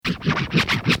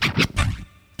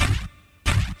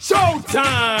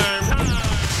Time.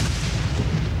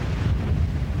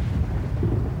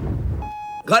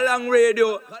 Galang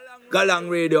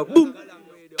Radio, boom.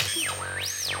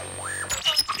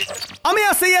 I'm here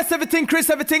to say yes, everything Chris,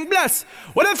 everything bless.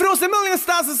 Well, if those a million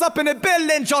stars is up in the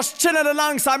building, just chilling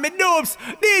alongside me noobs,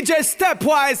 DJ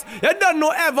Stepwise, you don't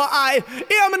know ever I.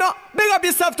 Hear me now, big up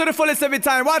yourself to the fullest every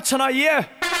time, watching a year.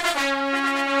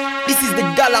 This is the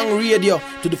Galang Radio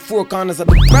to the four corners of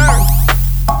the burn.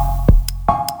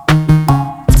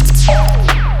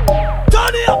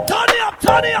 Turn it up.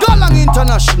 Galang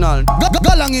International,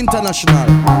 Galang International.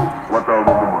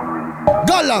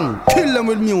 Galang, kill them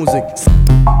with music.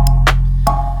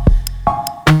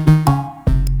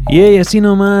 Y así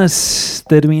nomás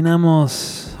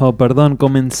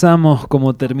comenzamos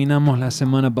como terminamos la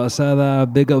semana pasada.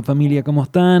 Big up familia, ¿cómo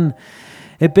están?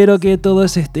 Espero que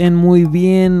todos estén muy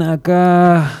bien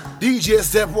acá. DJ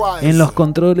Stepwise. En los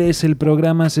controles el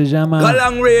programa se llama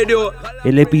Galang Radio.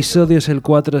 El episodio es el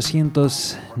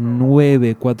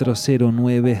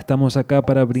 409. Estamos acá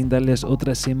para brindarles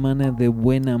otra semana de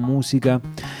buena música.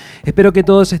 Espero que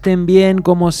todos estén bien,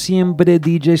 como siempre.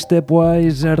 DJ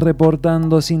Stepwise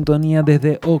reportando sintonía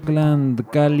desde Oakland,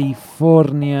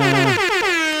 California.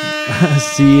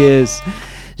 Así es.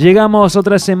 Llegamos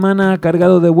otra semana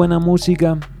cargado de buena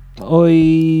música.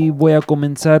 Hoy voy a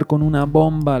comenzar con una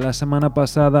bomba. La semana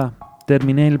pasada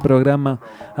terminé el programa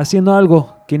haciendo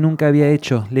algo que nunca había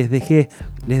hecho. Les dejé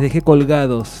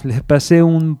colgados. Les pasé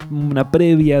una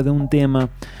previa de un tema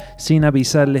sin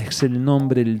avisarles el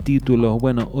nombre, el título.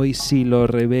 Bueno, hoy sí lo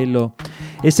revelo.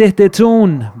 Es este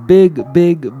tune. Big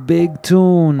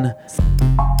tune.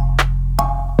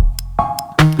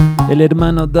 El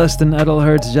hermano Dustin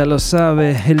Adelhertz ya lo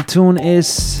sabe. El tune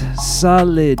es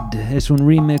Solid. Es un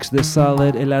remix de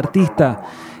Solid. El artista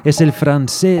es el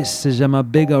francés. Se llama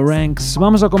Bigger Ranks.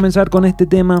 Vamos a comenzar con este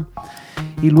tema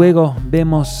y luego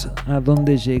vemos a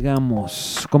dónde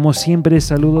llegamos. Como siempre,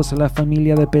 saludos a la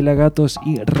familia de Pelagatos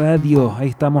y Radio. Ahí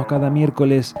estamos cada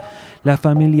miércoles. La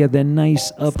familia de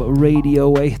Nice Up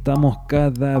Radio. Ahí estamos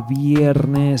cada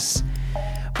viernes.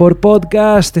 Por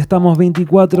podcast estamos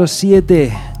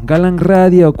 24/7. Galang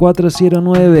Radio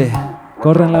 409.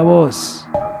 Corran la voz.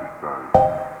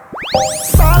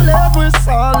 Solid with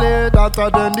solid,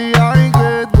 hotter than the high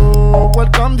grade. Oh,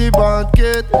 welcome the bad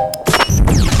kid.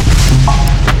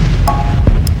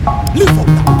 Lift up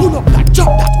that, pull up that,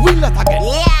 drop that, wheel that again.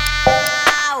 Yeah.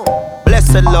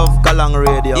 Blessed love Galang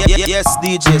Radio. Yes,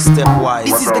 DJ Stepwise.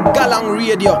 This is the Galang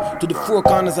Radio to the four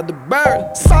corners of the burn.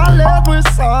 Solid with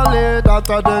solid,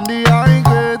 hotter than the high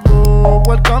grade. Oh,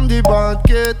 welcome the bad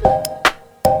kid.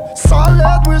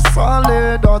 Solid with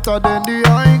solid, hotter than the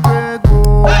high grade.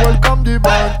 Oh, welcome the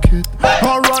bad kid.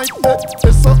 Alright,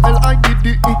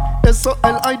 S-O-L-I-D-D-E,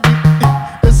 S-O-L-I-D-E,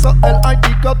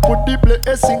 S-O-L-I-D. God put the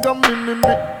blessing on me,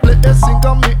 blessing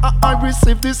on me. I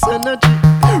receive this energy,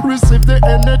 receive the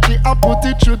energy. I put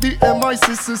it through the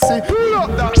M-I-C-C-C.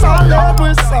 Solid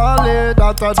with solid,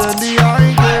 hotter than the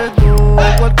high grade. Oh,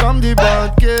 welcome the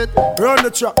bad kid. Run the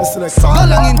track, Mr. Next.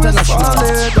 Galang International.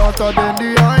 Solid, hotter than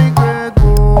the high grade.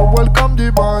 Oh, welcome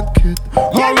the bad kid.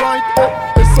 Alright,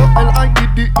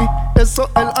 S-O-L-I-D-D-E,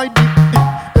 S-O-L-I-D-E,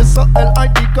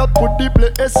 S-O-L-I-D. God put the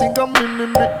blessing on me,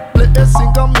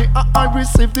 blessing on me. I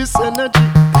receive this energy,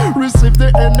 receive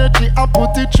the energy. I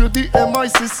put it through the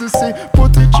M-I-C-C-C,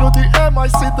 put it through the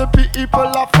M-I-C. The people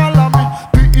are follow me,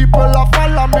 people are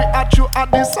follow me. I chew at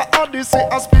this, odyssey.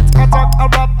 I spit, I talk, I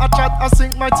rap, I chat, I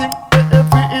sing my thing.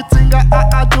 Everything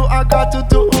I do, I got to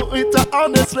do it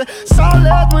honestly.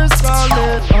 Solid with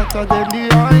solid, hotter than the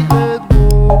high grade.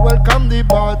 Oh, welcome the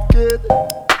bad kid.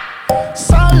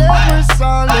 Solid with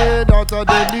solid, hotter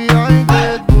than the high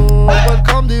grade. Oh,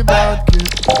 welcome the bad kid.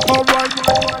 Alright.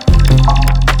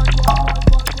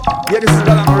 Yeah, this is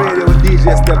Galang Radio with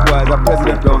DJ Stepwise, our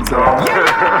president down south.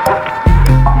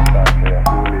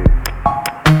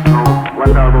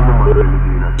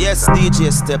 Yes,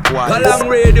 DJ Stepwise. Galang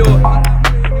Radio.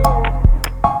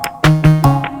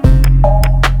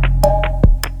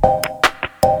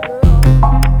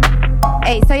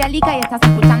 Hey, soy Alika y estás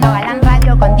escuchando Galang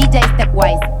Radio con DJ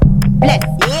Stepwise. Bless.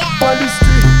 On the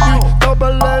street,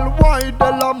 double L-Y,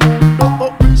 de la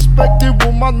mundo. Respect the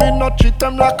woman, me not treat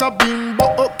them like a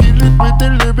bimbo. Kill it with the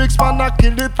lyrics, man, I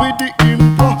kill it with the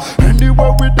info.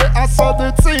 Anywhere with the I saw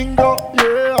the single,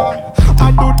 yeah.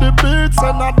 I do the beats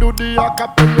and I do the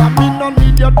acapella. Me no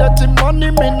need your dirty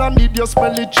money, me no need your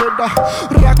smelly cheddar.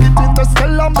 Rock it in the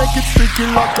cellar, make it sticky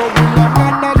like a willow.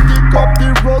 Man, I dig up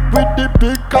the road with the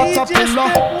big caterpillar.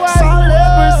 Solid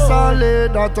with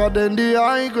solid, hotter than the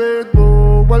high grade.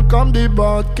 Oh, welcome the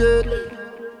bad kid.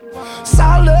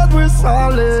 Solid with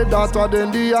solid, that's what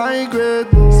in the high grade.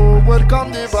 Oh,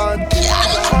 welcome the band.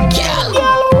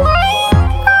 Girl, wine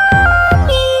on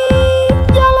me.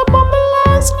 Girl, bubble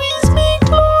and squeeze me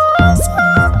closer.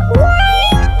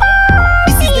 Wine on me.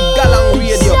 This is the Galang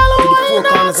Radio to the four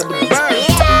corners of the world.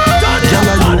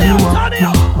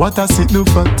 What I sit no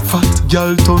fat, fat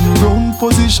girl turn round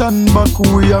position back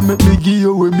way and make me give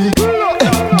you with me.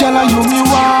 Girl, you me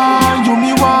want.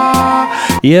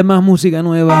 Y es más música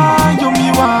nueva.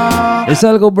 Es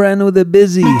algo brand new de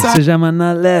Busy. Se llama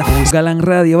Not Left. Galang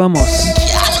Radio, vamos.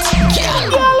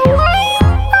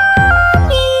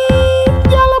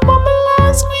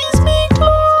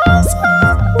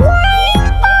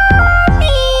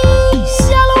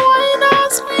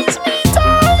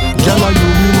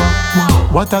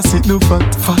 What I sit no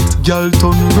fat, fat girl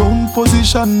turn round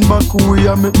position back way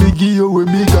and make me give you with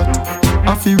me got.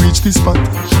 I feel reach this spot.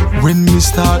 When me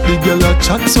start the girl a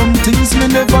chat, some things me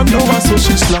never know, so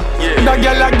she slap. That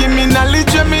girl a give me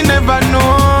knowledge when me never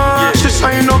know. She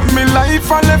shine up me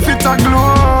life and left it a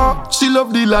glow. She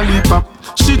love the lollipop.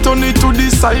 She turn it to the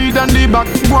side and the back.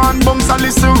 One bumps and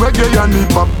listen reggae and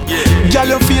hip hop. Girl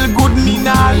you feel good, me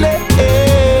nah let.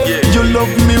 You love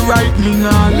me right, me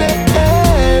nah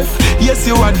let. Yes,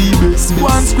 you are the best.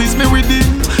 One squeeze me with the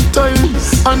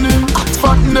ties and the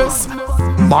fatness.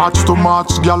 March to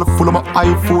March, girl full of my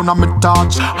iPhone and my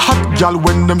touch. Hot girl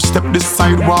when them step the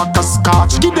sidewalk a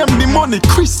scotch. Give them the money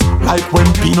crisp, like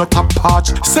when peanut a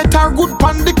patch. Set her good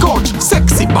pan the couch,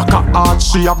 sexy back a arch.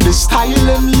 She have the style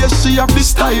yes she have the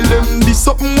style This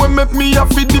something when make me have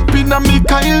to dip in a me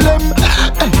Kyle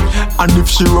hey. And if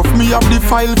she rough me have the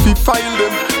file fi file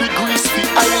them. The grease fi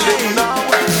aisle them now.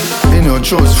 Me no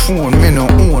just phone, me no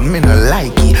own, me no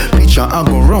like it. Picture I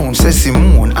go round, say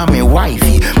Simone, I'm a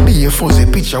wifey. Be a fuzzy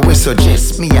picture we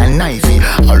suggest me a knifey.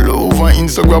 All over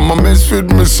Instagram, I mess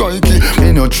with me psyche.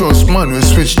 Me no trust man, we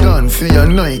switch down for your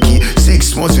Nike.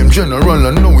 6 months him general,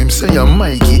 I know him say I'm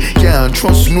Mikey. Can't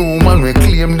trust no man, we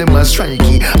claim them as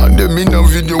strikey. And them in a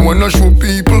video wanna show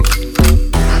people.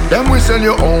 Them we sell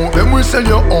your own, them we sell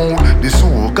your own. The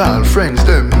so-called friends,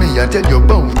 them me I tell you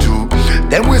about to.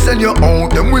 Them we sell your own,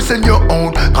 them we sell your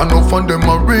own. Can't find them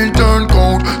a return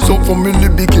code. So for me,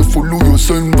 be careful who you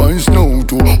send vines now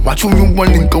to. Watch who you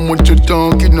want link and what you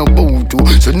talking about to.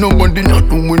 So nobody not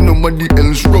doing nobody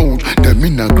else road. Them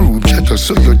in a group chat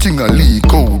so your thing a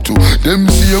leak out to. Them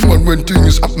see a man when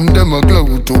things happen, them a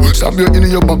glow to. Stab you in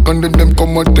your back and then them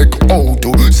come and take out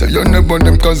to. Say you never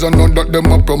them cause I know that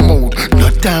them a promote.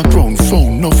 Not that grown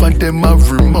phone, no for them a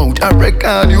remote. I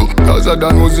record you, cause I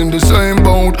done was in the same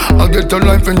boat. I get a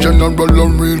life in general, a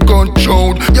real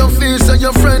control. Your face and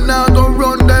your friend now go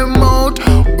run them out.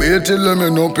 Wait till them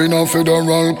end up in a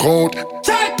federal court.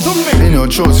 Me no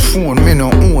trust phone, me no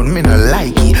own, me no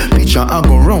like it. Picture I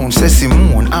go round, say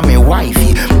Simone, I'm a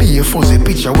wifey. Be a fuzzy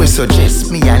picture we suggest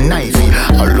me a knifey.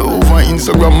 All over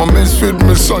Instagram, I mess with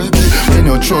me psyche. Me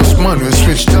no trust man, we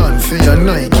switch down for your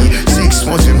Nike. 6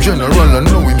 months him general, I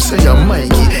know him say I'm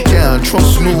Mikey. Can't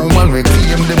trust no man, we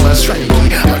claim them as strikey.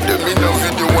 And them in a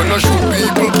video wanna show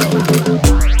people.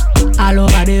 All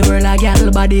over the world, a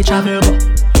girl body travel go.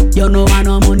 You know I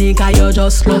no money, cause you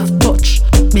just love touch.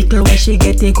 Mickle where she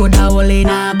get it, could a hole in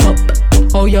a cup.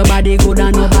 How your body good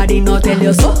and nobody no tell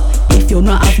you so. If you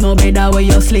no have no bed where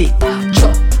you sleep,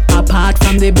 cho. Apart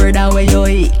from the bread where you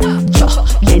eat, cho.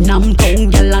 Then I'm tongue,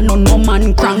 girl, and no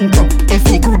man crank up. If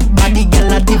you good body,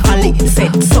 girl, at the valley,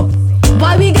 set so.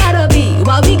 Why we gotta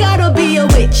be a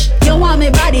witch? You want me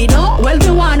body, no? Well,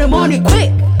 me want the money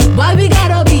quick. Why we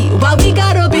gotta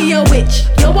be a witch?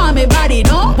 You want me body,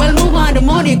 no? Well, me want the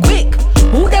money quick.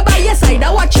 Who there by your side,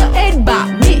 I watch your head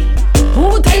back me?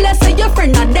 Who tell us say your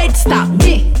friend a dead stop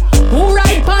me? Who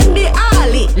ride on the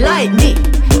alley like me?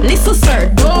 Listen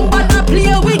sir, don't bother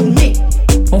play with me.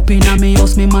 Up inna me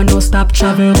house, me man no stop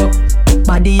travel up.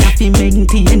 Body a fi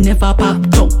maintain, never pop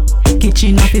down.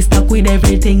 Kitchen a fi stock with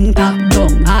everything top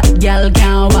down. Hot girl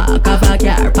can't walk off a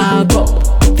car park up.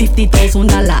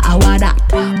 $50,000 hour that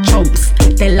chumps.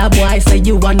 Tell a boy say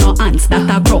you want no ants, that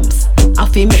a crumbs. I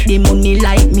fi make the money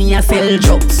like me a sell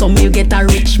drugs. So me get a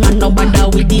rich man, no bother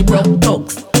with the broke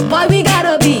dogs. Why we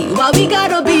gotta be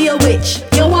a witch?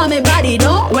 You want me body,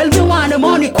 no? Well, me want the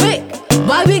money quick.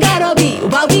 Why we gotta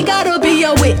be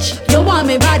a witch? You want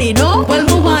me body, no? Well,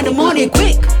 me want the money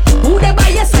quick. Who there by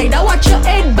your side, I watch your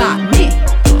head back me?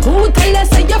 Who tell us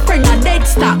say your friend a dead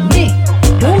stop me?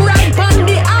 Who ride on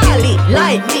the alley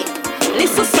like me?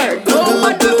 Listen sir, don't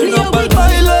bother play with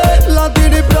me. La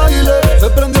tiri braille, se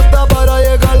prendió esta para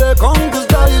llegarle con tus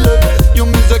baile. Yo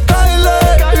me dice Kyle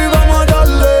y vamos a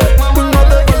darle. No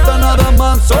te falta nada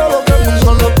más, solo que un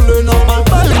solo pleno más.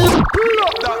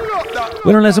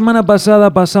 Bueno, la la semana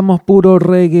pasada pasamos puro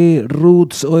reggae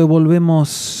roots. Hoy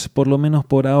volvemos, por lo menos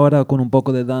por ahora, con un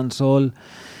poco de dancehall.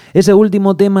 Ese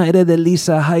último tema era de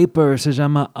Lisa Hyper, se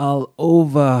llama All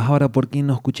Over. Ahora, ¿por qué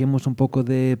no escuchemos un poco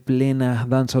de plena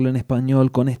dancehall en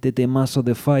español con este temazo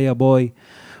de Fireboy?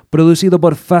 Producido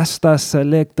por Fasta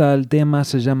Selecta, el tema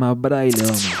se llama Braille.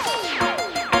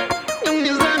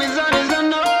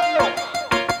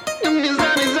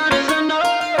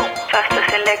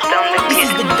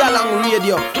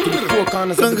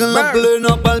 Tranquen la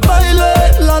plena pa'l baile,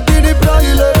 la tiri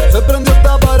braille. Se prendió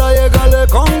esta para llegarle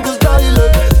con que style.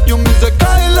 Yo me hice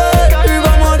caile y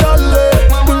vamos a darle.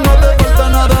 No te falta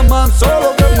nada más,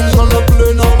 solo que pongan la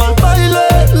plena pa'l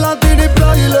baile, la tiri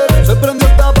braille. Se prendió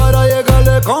esta para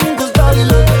llegarle con que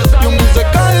style. Yo me hice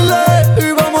caile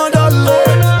y vamos a darle.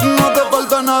 No te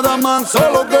falta nada más,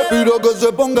 solo que pido que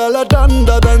se ponga la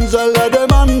tanda, danza la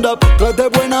demanda. Trate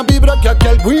buena vibra que aquí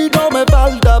al guido me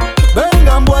falta.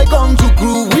 Vengan boy con su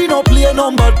crew, we no play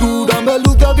number two. Dame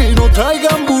luz que aquí no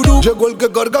traigan vudú. Llegó el que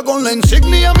carga con la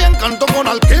insignia, mi encanto con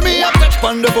alquimia. Se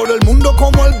expande por el mundo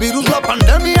como el virus, la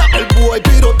pandemia. El búho y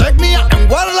pirotecnia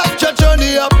en War like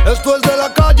Chechenia. Esto es de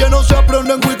la calle, no se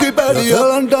aprende en Wikipedia.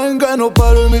 Valentine que no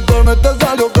paro, mi internet te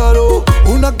salió caro.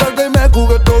 Una carta y me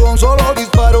jugué todo un solo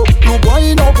disparo. No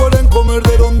guay, no pueden comer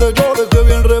de donde yo desde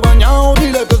bien rebañado.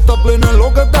 Dile que está plena en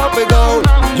lo que está pegado.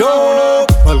 Yo,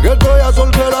 al gueto ya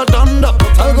solté la tanda.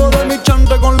 Salgo de mi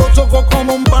chante con los ojos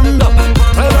como un panda.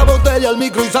 Trae la botella al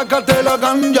micro y sácate la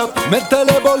ganja.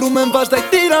 Métele volumen basta y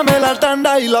tírame la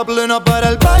tanda. Y la plena para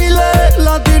el baile,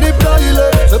 la tiri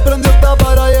braille. Se prendió esta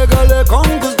para llegarle con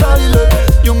que style.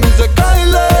 Yo me hice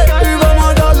caile y vamos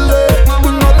a darle.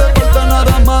 No te falta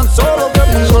nada más, solo que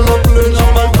pongo la plena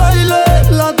para el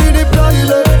baile, la tiri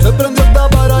braille. Se prendió esta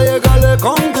para llegarle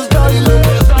con que style.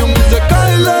 Yo me hice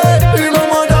caile y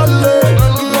vamos a darle.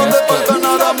 No te falta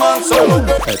nada más, solo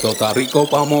que esto está rico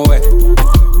pa' mover,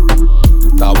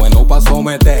 está bueno pa'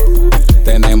 someter.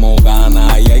 Tenemos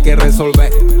ganas y hay que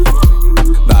resolver.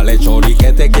 Dale chori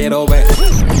que te quiero ver.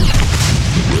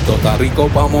 Esto está rico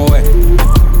pa' mover,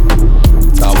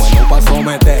 está bueno pa'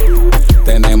 someter.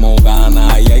 Tenemos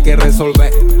ganas y hay que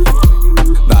resolver.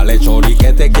 Dale chori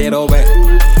que te quiero ver.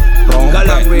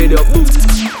 Galang Radio.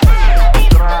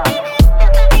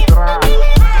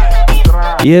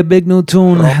 Y el big new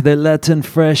tune de Latin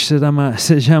Fresh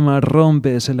se llama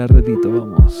Rompe, se la repito,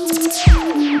 vamos.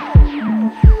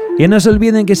 Y no se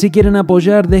olviden que si quieren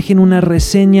apoyar, dejen una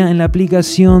reseña en la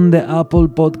aplicación de Apple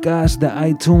Podcast, de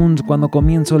iTunes. Cuando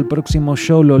comienzo el próximo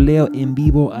show lo leo en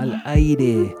vivo al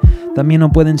aire. También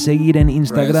nos pueden seguir en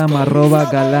Instagram,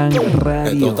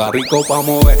 @GalangRadio. Esto está rico pa'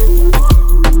 mover,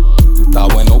 está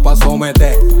bueno pa'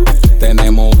 someter.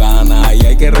 Tenemos ganas y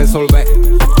hay que resolver.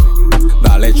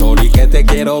 Dale chori que te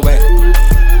quiero ver.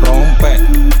 Rompe.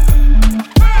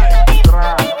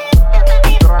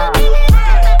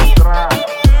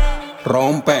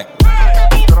 Rompe.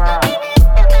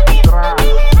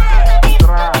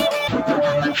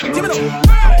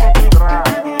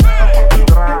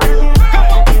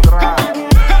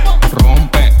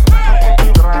 Rompe.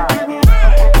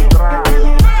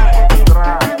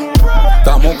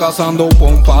 Estamos cazando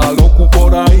pompa loco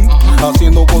por ahí,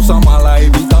 haciendo cosas malas,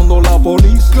 evitando la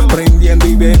policía, prendiendo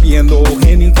y bebiendo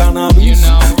Henny y cannabis.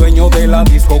 Dueño de la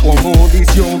disco como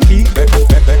disjockey.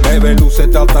 Bebe luces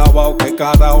te atabao, que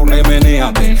carajo le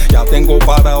meneate. Ya tengo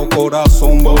parado,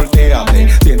 corazón, volteate.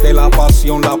 Siente la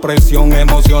pasión, la presión,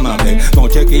 emocionate.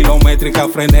 Noche kilométrica,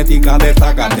 frenética,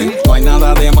 destácate. No hay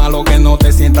nada de malo que no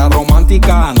te sientas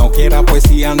romántica. No quiera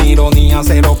poesía ni ironía,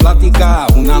 cero plática.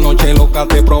 Una noche loca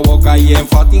te provoca y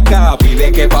enfática.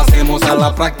 Pide que pasemos a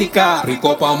la práctica.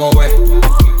 Rico pa' mover,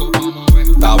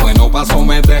 está bueno pa'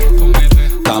 someter.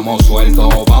 Estamos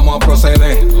sueltos, vamos a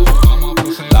proceder.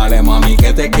 Dale mami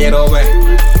que te quiero ver.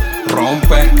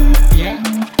 Rompe.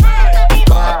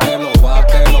 Bátelo,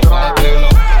 bátelo, bátelo.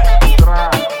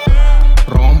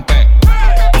 Rompe.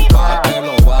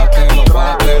 Bátelo, bátelo,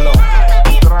 bátelo.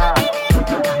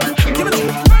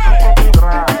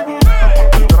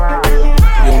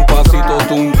 Y un pasito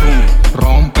tum tum.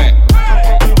 Rompe.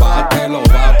 Bátelo,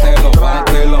 bátelo,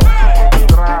 bátelo.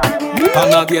 A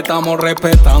nadie estamos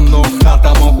respetando, la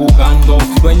estamos jugando.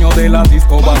 Dueño de la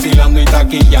disco vacilando y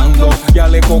taquillando. Ya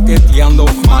le coqueteando,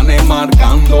 manes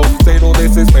marcando. Cero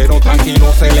desespero,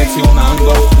 tranquilo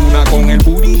seleccionando. Una con el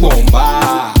booty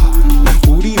bomba.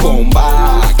 Booty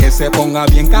bomba, que se ponga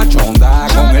bien cachonda.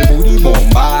 Con el booty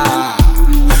bomba.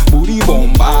 Booty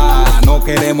bomba, no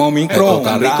queremos micro. Esto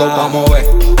está rico pa' mover,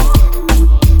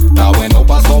 está bueno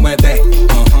pa' someter.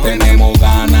 Tenemos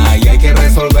ganas y hay que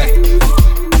resolver.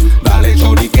 Dale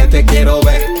chori que te quiero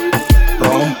ver.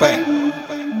 Rompe.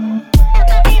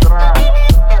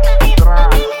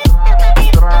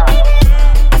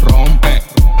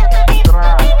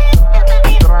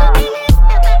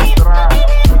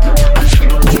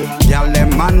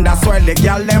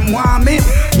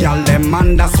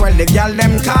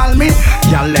 me.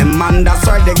 Gyal them man, that's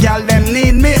why the gyal them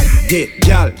need me. The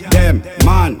gyal them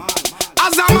man.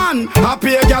 As a man,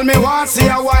 happy girl me want see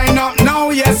a wine up now,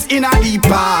 yes, in a deep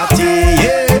party,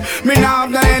 yeah. Me not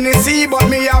have no NEC, but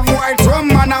me have white rum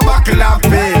and a bottle of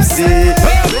Pepsi.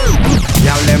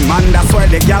 Girl them man, that's why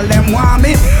the girl them want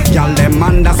me. Girl them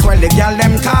man, that's why the girl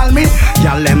them call me.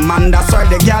 Girl them man, that's why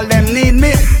the girl them need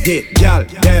me. The girl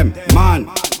them man.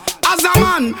 As a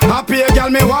man, happy girl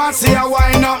me want see a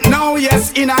wine up now,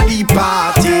 yes, in a deep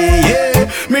party, yeah.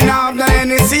 Me not have no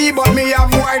NEC, but me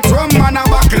have white rum and a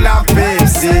bottle of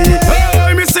Pepsi.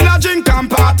 Hey, me still a drink and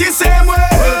party same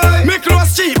way. Me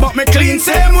clothes cheap, but me clean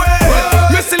same way.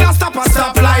 Me still a stop at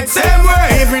stoplight same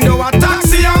way. Even though a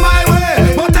taxi on my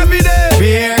way, but every day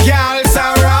beer girls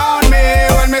around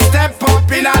me when me step up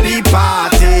in a deep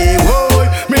party. Whoa,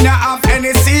 me not have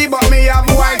NEC, but me have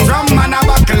white rum and a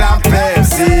bottle of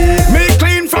Pepsi. Me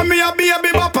clean from me a baby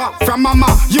bopper. From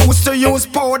mama, used to use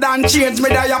powder and change me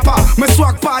diaper. Me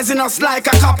swag poisonous like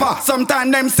a copper.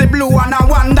 Sometimes them see blue and I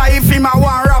wonder if him a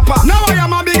one rapper. Now I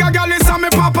am a bigger girl, it's a me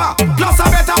papa. Plus a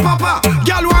better papa.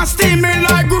 Girl want steam me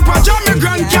like group of Jammy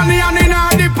Grand Canyon in a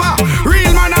dipper.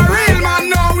 Real man,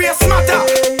 no waste matter.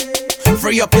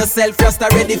 Free up yourself, just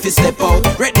ready for step out.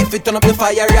 Ready for turn up the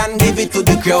fire and give it to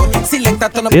the crowd. Select a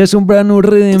turn up. Es un brand new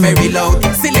rhythm. Very loud.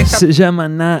 Se llama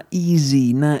Na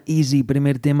Easy. Na Easy,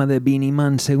 primer tema de Beanie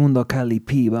Man, segundo Cali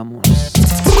P. Vamos.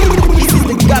 This is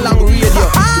the Galang Radio. The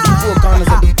four corners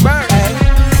of the bird.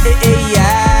 Hey,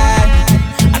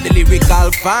 yeah. And the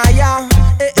lyrical fire.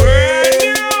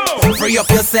 Free up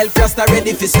yourself, just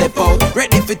ready for step out.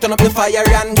 Ready for turn up the fire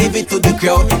and give it to the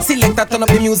crowd. Select a turn up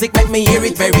the music, make me hear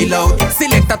it very loud.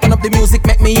 Select a turn up the music,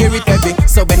 make me hear it heavy.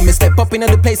 So when me step up in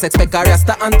the place, expect a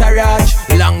rasta entourage.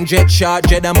 Long jet, short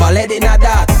jet and ballad in a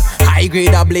that. High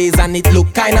grade a blaze and it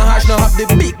look kinda harsh. Now have the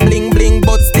big bling bling,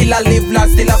 but still I live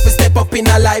large. Still have to step up in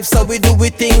a life, so we do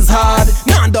it things hard.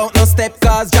 Nah, don't no step,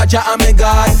 cause Jaja am me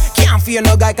God. Can't fear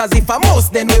no guy, cause if I'm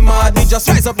most, then we mad. We just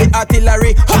rise up the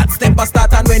artillery. Hot step a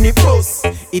start and when it close,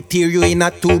 it tear you in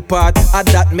a two part. And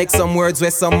that make some words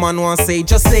where some man want say,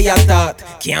 just say a thought.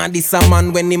 Can't diss a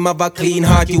man when him have a clean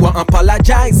heart. You want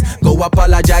apologize, go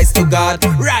apologize to God.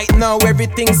 Right now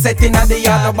everything's set in the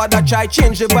yard. Nobody try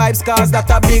change the vibes, cause that's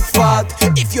a big fault.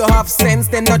 If you have sense,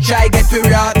 then no try get to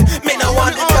rot. Me no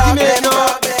want to talk,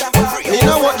 me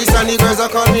know what this and the girls are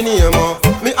call me name.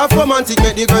 Me have romantic,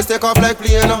 make the girls take off like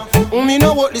plane. Me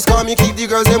know what this call me keep the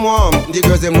girls them warm. The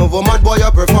girls them love a mad boy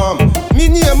a perform. Me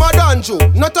name a Danjo,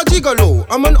 not a gigolo.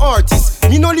 I'm an artist.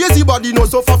 Me no lazy body, no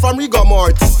suffer from rigor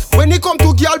mortis. When it come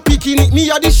to girl picking it, me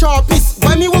a the sharpest.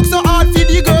 Why me work so hard for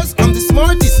the girls? I'm the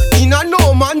smartest. In a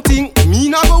no man thing, me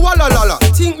na go walla lala.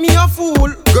 Think me a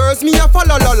fool, girls me a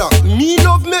falla lala. Me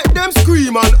love make them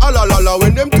scream and ala lala.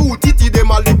 When them two titty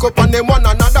them a lick up and them one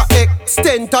another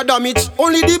extent a damage.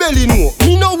 Only the belly know.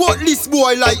 Me know what this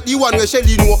boy like the one where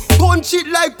Shelly know. Punch it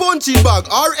like punching bag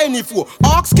or any foe.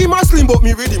 Ask him a slim but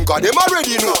me with him cause them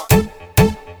already know.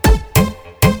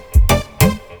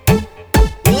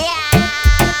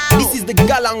 Yeah. This is the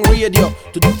Galang Radio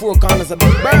to the four corners of the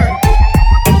bird.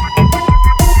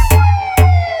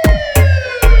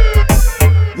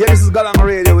 Yeah, this is Galang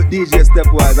Radio with DJ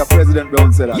Stepwise, a President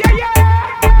Brown said that. Yeah, yeah.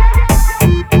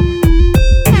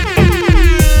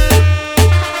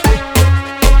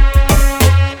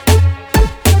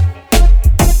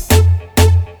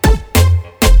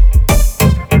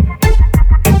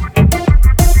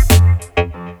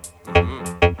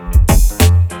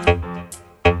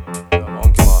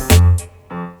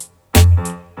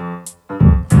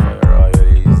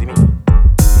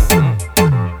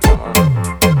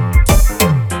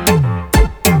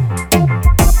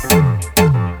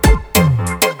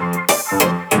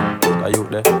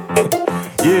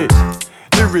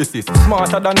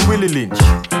 Smarter than Willie Lynch,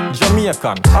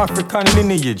 Jamaican, African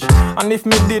lineage. And if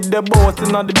me did the boss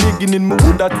in the beginning, me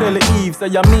woulda tell Eve, say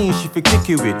you mean she fi kick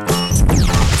you with.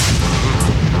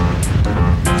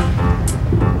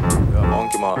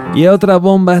 Y otra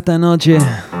bomba esta noche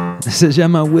se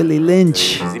llama Willie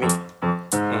Lynch.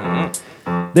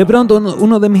 De pronto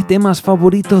uno de mis temas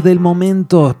favoritos del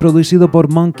momento, producido por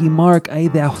Monkey Mark ahí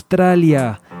de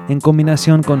Australia, en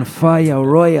combinación con Fire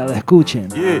Royal. Escuchen.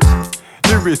 Yeah.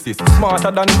 Lyricist,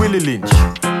 smarter than Willie Lynch,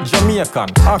 Jamaican,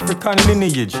 African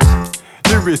lineage.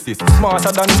 Lyricist,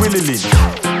 smarter than Willie Lynch,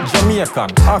 Jamaican,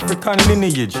 African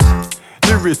lineage.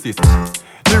 Lyricist.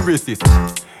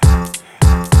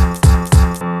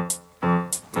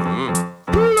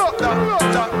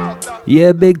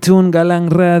 Yeah, Big Tune, Galang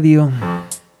Radio.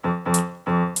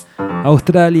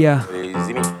 Australia.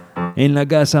 En la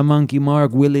casa Monkey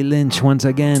Mark, Willie Lynch, once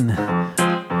again.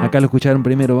 Acá lo escucharon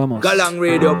primero, vamos. Galang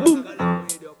Radio, boom.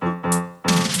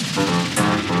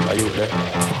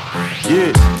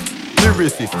 Yeah,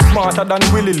 lyricist, smarter than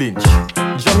Willie Lynch.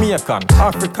 Jamaican,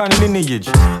 African lineage.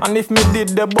 And if me did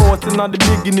the boat in the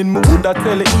beginning, me woulda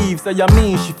tell Eve, say ya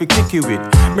mean she fi kick you with.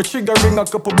 Me triggering a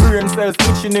couple brain cells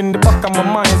itching in the back of my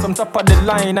mind. Some top of the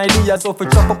line, ideas so fi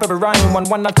chop up every rhyme.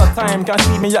 One at a time, can't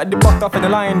see me at the back of the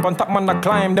line. One top man I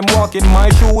climb, them walk in my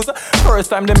shoes.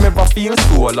 First time them ever feel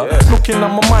soul. Looking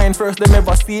at my mind, first them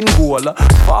ever seen goal.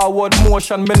 Forward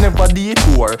motion, me never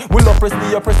detour. Will oppress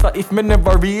the oppressor if me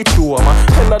never reach home.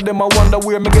 Hell of them I wonder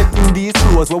where me getting these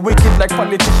clothes. We're wicked like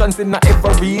politicians in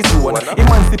every zone.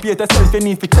 Emancipate yourself, you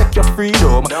need to check your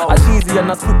freedom. As easy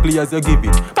and as quickly as you give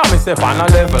it. Come and step on a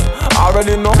level.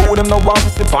 Already know who them no want to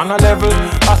step on a level.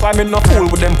 That's why me no fool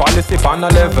with them policy on a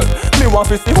level. Me want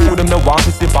to see who them no want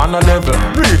to step on a level.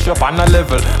 Reach up on a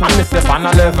level, and me step on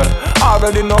a level.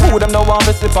 Already know who them no want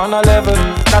to step on a level.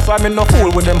 That's why me no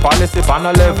fool with them policy on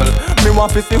a level. Me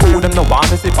want to see who them no want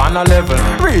to step on a level.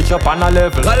 Reach up on a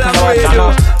level.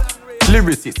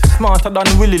 Lyricist, smarter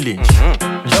than Willie Lynch.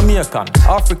 Jamaican,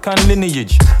 African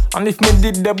lineage. And if me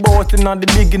did the boat in the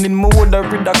beginning, me woulda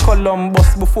read the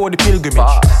Columbus before the pilgrimage.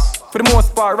 For the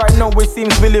most part, right now it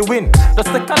seems really win. Just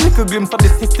take a little glimpse of the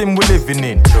system we're living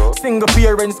in. Single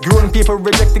parents, grown people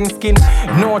rejecting skin.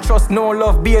 No trust, no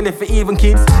love, barely for even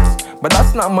kids. But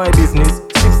that's not my business.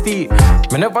 60,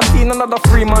 me never seen another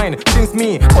free mind since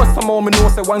me. But somehow me know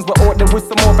say ones were out there with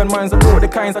some open minds. I brought the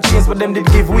kinds of chains for them did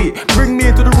give way. Bring me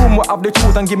into the room where have the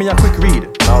truth and give me a quick read.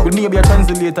 With me be a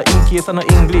translator in case I know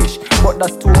English. But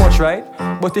that's too much, right?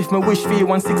 But if me wish for you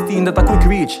 116 that I quick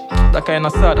reach. That kind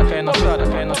of sad, that kind of sad, that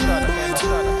kind of sad, that kind of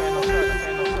sad,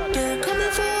 that kind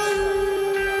of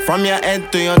sad. From your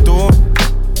head to your toe,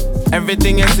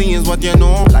 everything you see is what you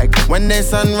know. Like when the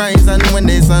sun rise and when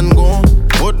the sun go.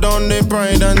 Put down the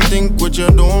pride and think what you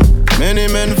do.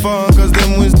 Many men fall cause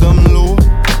them wisdom low.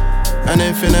 And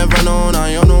if you never know, now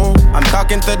you know. I'm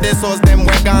talking to the souls, them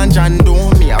we ganja and do.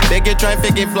 Me I beg you try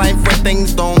to give life where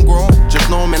things don't grow. Just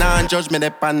know me nah judge me,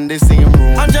 they pan the same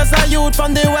road. I'm just a youth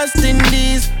from the West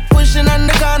Indies, pushing on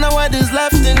the corner what is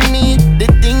left in me. The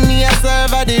thing me I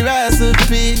serve are the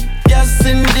recipe. Yes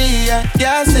indeed,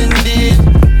 yes indeed.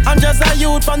 I'm just a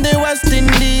youth from the West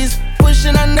Indies,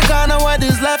 pushing on the corner what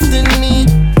is left in me.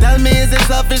 Tell me is it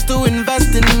selfish to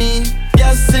invest in me?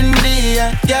 Yes indeed,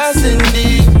 yes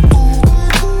indeed.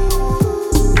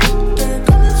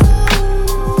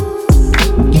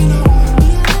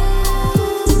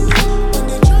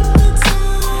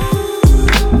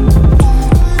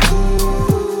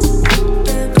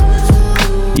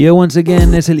 Y once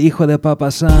again es el hijo de Papa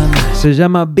San. Se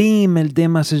llama Beam, el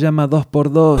tema se llama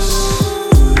 2x2.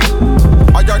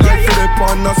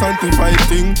 On a sanctified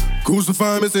thing.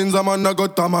 Crucify me sins, I'm on a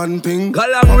got a man thing.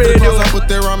 Galang Radio. I put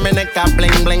the rum in a cap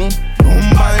bling bling.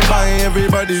 Bye bye,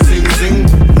 everybody sing sing.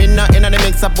 Me not in the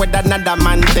mix up with another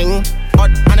man thing.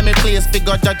 But enemy place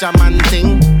figure judge a man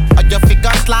thing. Or you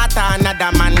figure slaughter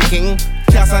another man king.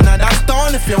 Cast another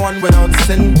stone if you want without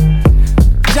sin.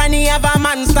 Johnny have a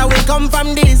monster will come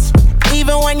from this.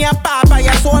 Even when your papa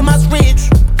your soul must reach.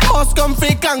 Must come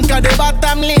free conquer the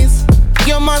bottomless.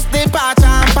 You must depart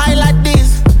and pilot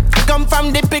this. Come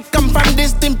from the pick, come from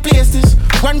distant places.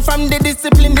 Run from the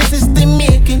discipline, the system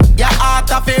making. Your heart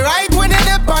of a right when you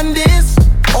dip on this.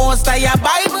 Oh, stay your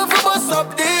Bible for bust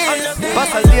up this.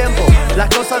 Pasa el tiempo, las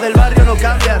cosas del barrio no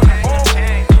cambian.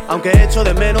 Aunque echo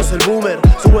de menos el boomer,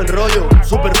 su buen rollo,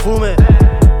 su perfume.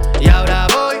 Y ahora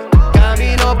voy,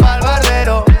 camino pa'l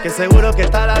barbero, que seguro que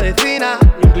está la vecina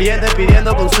y un cliente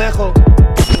pidiendo consejo.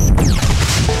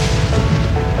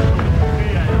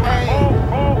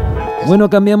 Bueno,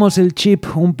 cambiamos el chip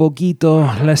un poquito.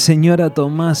 La señora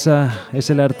Tomasa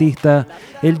es el artista.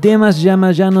 El tema se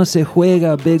llama Ya no se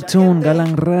juega, Big Tune,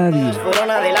 Galang Radio. Fueron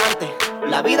adelante,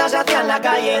 la vida se hacía en la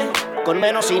calle. Con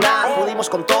menos y nada, pudimos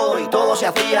con todo y todo se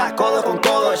hacía codo con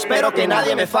codo. Espero que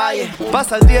nadie me falle.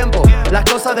 Pasa el tiempo, las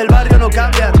cosas del barrio no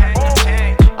cambian.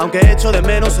 Aunque echo de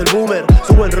menos el boomer,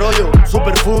 su buen rollo, su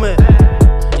perfume.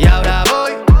 Y ahora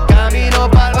voy, camino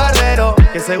pa'l barbero,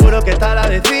 que seguro que está la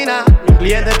vecina y un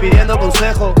cliente pidiendo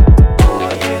consejo.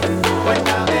 Oye,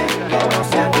 cuéntame cómo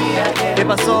se hacía ayer. ¿Qué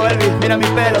pasó, Elvis? Mira mi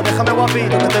pelo, déjame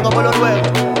guapito, que tengo pelo nuevo.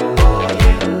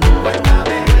 Oye,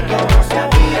 cuéntame cómo se hacía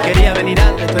ayer. Quería venir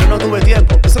antes, pero no tuve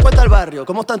tiempo. ¿Qué se cuenta el barrio?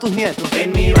 ¿Cómo están tus nietos?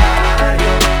 En mi barrio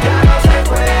ya no se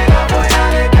juega fuera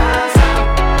de casa.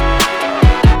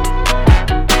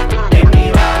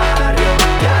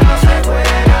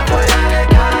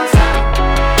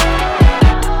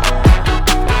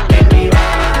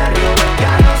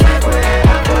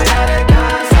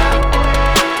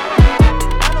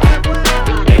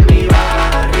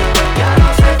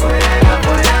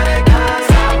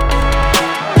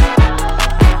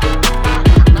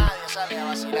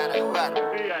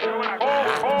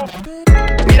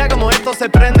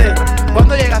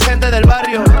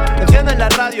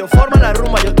 radio, forman la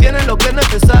rumba, ellos tienen lo que es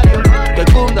necesario. Que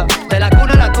cunda, de la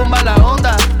cuna a la tumba la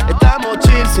onda. Estamos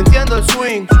chill, sintiendo el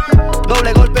swing,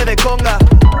 doble golpe de conga.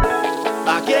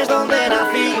 Aquí es donde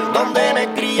nací, donde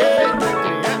me crié.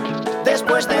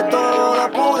 Después de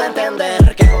todo pude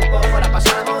entender que con poco la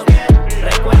pasamos bien.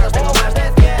 Recuerdos tengo más de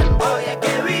 100. Oye,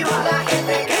 que viva la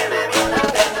gente que me vio la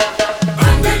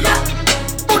Candela,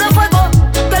 puro fuego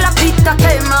que la pista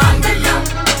quema. Candela,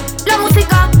 la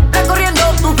música recorriendo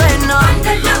tu vena.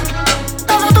 Candela,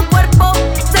 todo tu cuerpo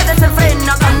se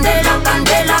desenfrena. Candela,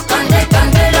 candela, candela,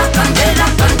 candela, candela,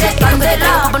 candela,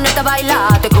 candela. Ponerte a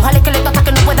bailar, te cruja el esqueleto hasta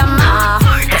que no puedas más.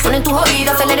 Resuenen tus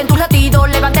oídos, aceleren tus latidos.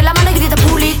 Levante la mano y grita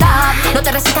pulita. No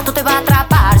te resistas, tú te vas a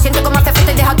atrapar. Siente como hace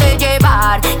falta y déjate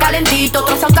llevar. Calentito,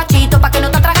 troza un cachito pa' que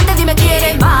no te atragantes si me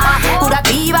quieres más.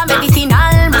 Curativa,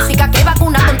 medicinal, música que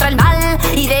vacuna contra el mal.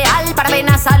 Ideal para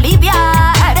venas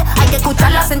aliviar. Hay que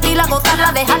escucharla, sentirla,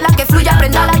 gozarla, dejarla que fluya,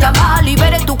 prenderla, llamar.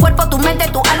 Libere tu cuerpo, tu mente,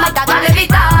 tu alma y te haga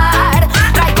levitar.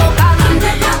 Traigo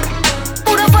candela,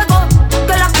 puro fuego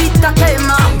que la pista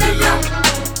quema.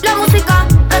 La música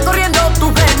recorriendo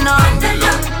tu vena.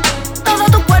 Todo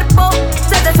tu cuerpo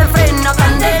se desenfrena.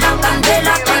 Candela,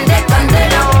 candela, candela,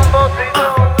 candela.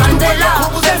 Candela.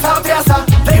 Kubuzelsa otriasa,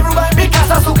 lei ruba in mi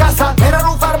casa su casa. Era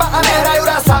non farba a nera e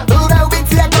urasa. Dura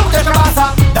ubiția cum te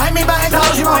pasa. Dai mi bani sau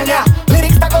și moja.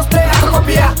 Lyrics ta costrea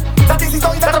copia.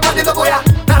 Statistico intrato partito boia.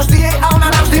 Navždy je a ona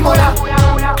navždy moja.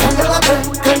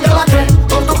 Candela krem,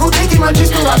 con tu chutí mančíš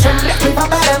tu lašem. Pliva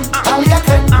berem, ali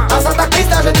akrem. A za tak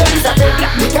pista, že te vyzakem.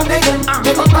 Nikam nejdem,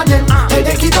 neodpadnem.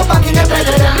 Nejde to pak i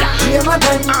nepredredem. Žijem len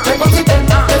ten, nepocitem.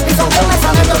 Bez by som chcel sa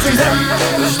nedočím zem.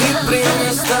 Vždy pri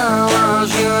mne stála,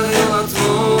 žiarila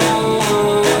tvoj.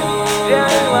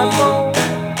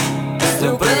 S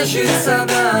ňou prežiť sa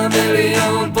dá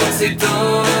milión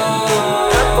pocitov.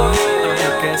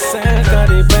 Hay que ser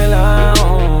caripelao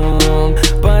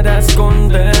para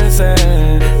esconderse.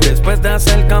 Después de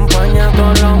hacer campaña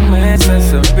todos los meses,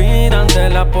 se olvidan de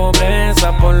la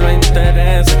pobreza por los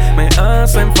intereses. Me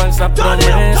hacen falsas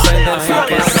promesas. Hay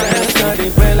que ser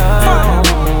caripelao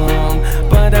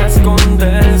para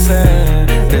esconderse.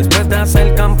 Después de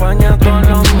hacer campaña todos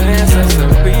los meses, se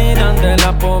olvidan de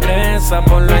la pobreza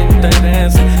por los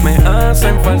intereses. Me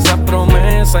hacen falsas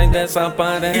promesas y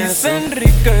desaparecen. Y se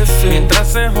enriquecen mientras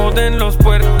se joden los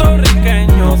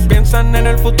puertorriqueños. Piensan en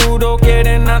el futuro,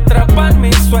 quieren atrapar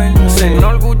mis sueños. Se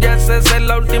enorgullece ser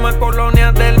la última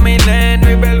colonia del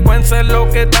milenio y vergüenza es lo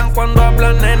que dan cuando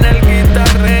hablan en el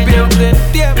guitarreño. Pierden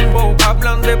tiempo,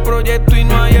 hablan de proyecto y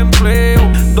no hay empleo.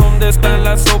 ¿Dónde están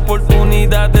las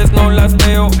oportunidades? No las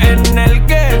veo. En el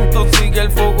gueto sigue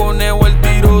el fogoneo, el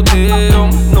tiroteo.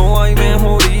 No hay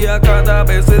mejoría, cada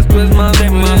vez esto es más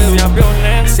demasiada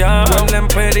violencia. Huelen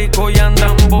perico y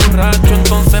andan borracho.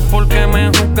 Entonces ¿por qué me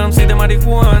juzgan si de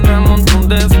marihuana monto un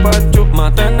despacho?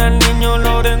 Matan al niño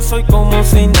Lorenzo y como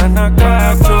si nada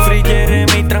cacho. Free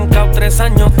Jeremy trancado 3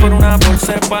 años por una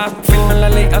bolsa de pato. Firman la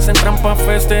ley, hacen trampa,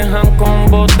 festejan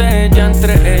con botella.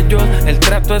 Entre ellos el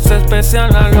trato es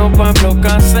especial a los Pablo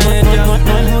Casella.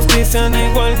 No hay justicia ni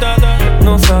igualdad,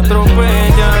 nos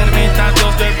atropella.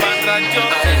 Ermitaños del patraño.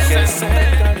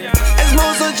 Es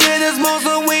mozo, chen, es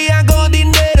mozo, we hago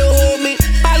dinero, homie.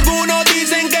 Algunos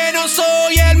dicen que no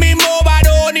soy el mismo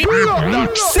Baroni.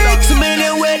 6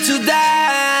 million way to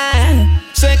die.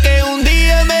 Sé que un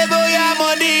día me voy a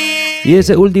morir. Y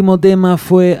ese último tema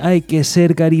fue Hay que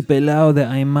ser caripelao de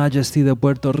I Majesty de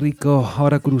Puerto Rico.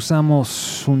 Ahora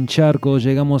cruzamos un charco,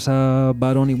 llegamos a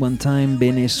Baroni One Time,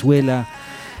 Venezuela.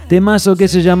 Temazo que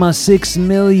se llama 6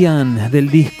 Million del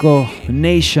disco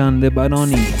Nation de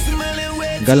Baroni.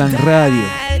 Galang Radio.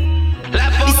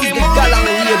 This is the Galang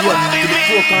Radio to the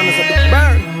 4 corners of the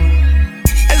burn.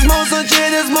 Es mozo,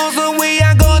 chen, es mozo, we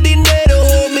hago dinero,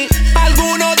 homie.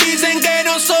 Algunos dicen que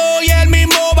no soy el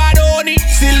mismo Baroni.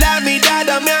 Si la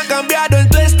mirada me ha cambiado en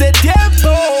todo este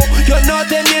tiempo, yo no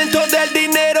te miento, del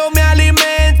dinero me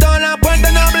alimento. La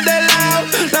puerta no abre de lado,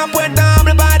 la puerta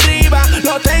abre para arriba.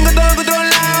 Lo tengo todo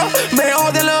controlado, me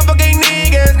odian los fucking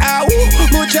niggas.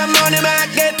 Mucha money más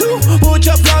que tú,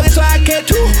 mucho plug y swag que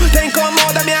tú. Te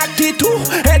incomoda mi actitud,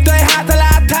 esto es hasta el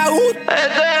ataúd.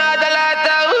 Esto es hasta el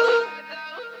ataúd.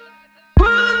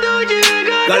 Cuando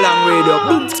llega Galang Radio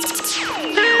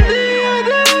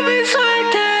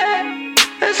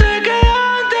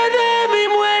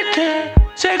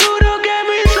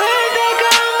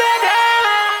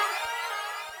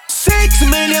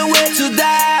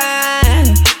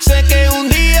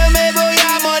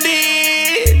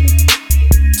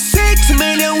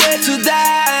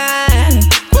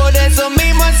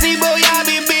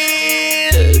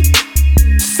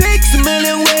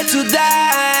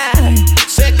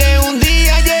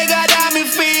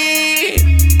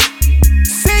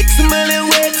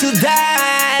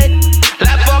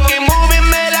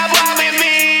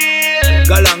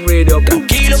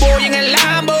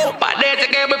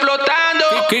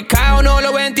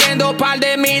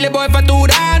le voy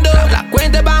facturando. Las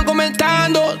cuentas van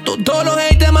comentando, todos los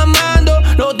haters mamando.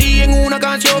 Lo di en una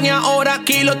canción y ahora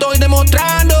aquí lo estoy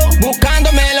demostrando.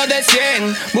 Buscándome los de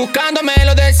 100, buscándome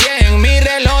los de 100. Mi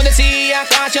reloj decía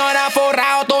casi ahora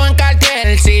forrado todo en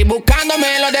cartel. Sí,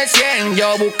 buscándome los de 100,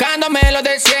 yo buscándome los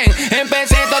de 100.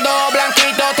 Empecé todo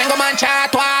blanquito, tengo manchada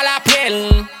toda la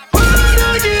piel.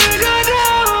 Cuando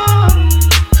llegará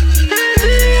el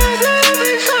día de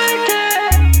mi suerte,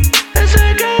 ese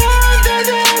que antes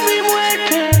de mi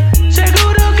muerte,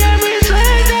 seguro que mi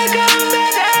suerte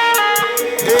cambiará.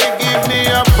 They give me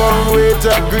a pound weight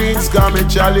of greens, got me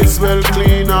chalice well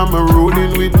clean. I'm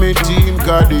rolling with me team,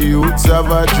 cause the youths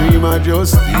have a dream. I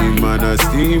just steam and I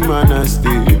steam and I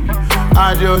steam.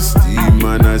 I just steam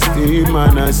and I steam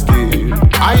and I steam.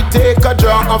 I take a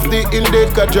draw of the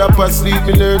indica, drop asleep,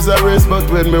 my nerves are rest. But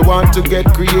when me want to get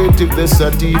creative, the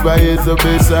sativa is the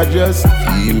best. I just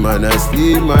steam and I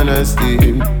steam and I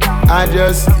steam. I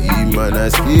just steam and I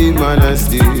steam and I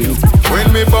steam.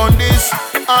 When me burn this,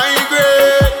 I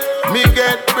great. Me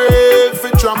get brave fi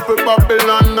trample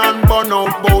Babylon and burn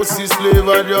out bossy slave.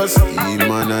 I just steam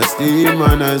and I steam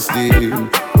and I steam.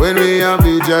 When we have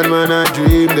vision, man, I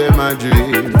dream, them I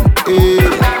dream. Hey.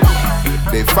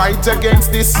 They fight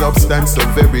against this substance so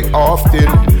very often.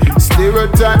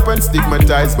 Stereotype and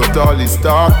stigmatize, but all is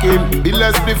talking. Be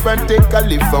less spliff and take a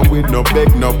lift and we no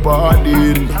beg no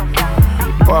pardon.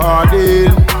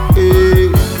 Pardon, hey.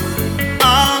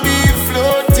 I'll be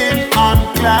floating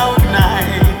on cloud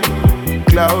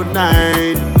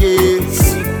nine,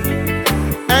 yes.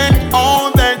 And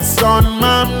all that's on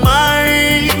my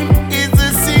mind is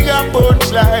a cigar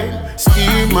punchline.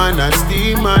 Steam and I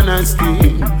steam and I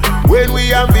steam. When we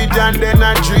have vision, then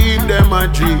I dream, them I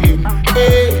dream.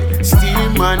 Hey,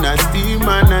 steam and I steam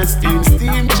and I steam.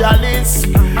 Steam chalice,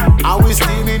 and we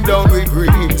steaming down with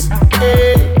greens.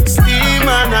 Hey, steam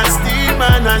and I steam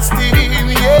and I steam,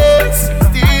 yes.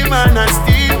 Steam and I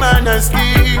steam and I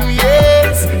steam,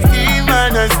 yes. Steam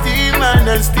and I steam and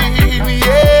I steam,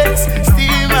 yes.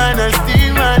 Steam and I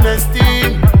steam and I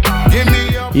steam. Give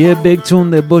me your... Y el big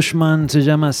tune de Bushman se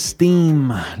llama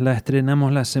Steam. La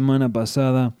estrenamos la semana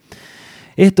pasada.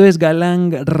 Esto es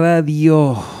Galang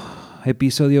Radio,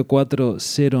 episodio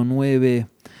 409.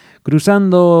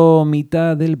 Cruzando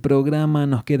mitad del programa,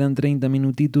 nos quedan 30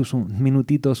 minutitos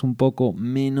un poco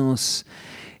menos.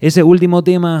 Ese último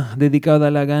tema dedicado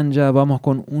a la ganja, vamos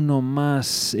con uno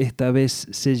más. Esta vez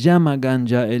se llama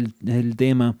Ganja el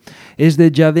tema. Es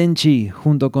de Javinci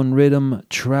junto con Rhythm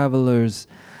Travelers.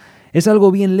 Es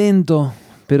algo bien lento,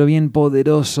 pero bien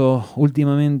poderoso.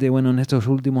 Últimamente, bueno, en estos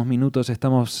últimos minutos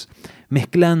estamos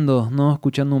mezclando, ¿no?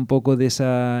 Escuchando un poco de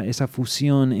esa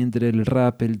fusión entre el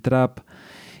rap, el trap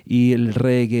y el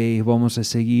reggae. Vamos a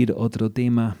seguir otro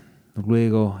tema.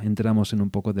 Luego entramos en un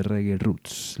poco de reggae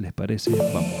roots. ¿Les parece?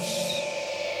 Vamos.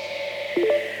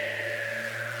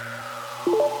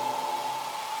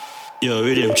 Yo,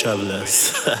 Rhythm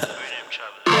Travelers.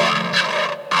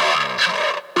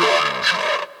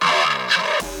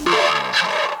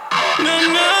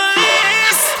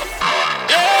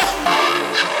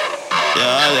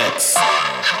 Alex.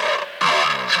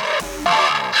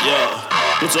 Yo,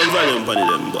 put some volume on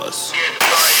them, boss.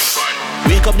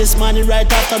 Wake up this morning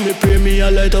right after me pray, me I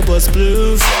light up a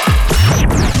spliff.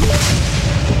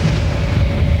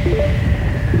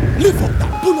 Lift up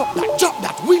that, pull up that, drop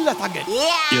that, wheel that again.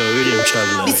 Yo, Rhythm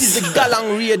Travelers. This is the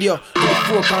Galang Radio to the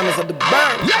four corners of the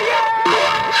burn.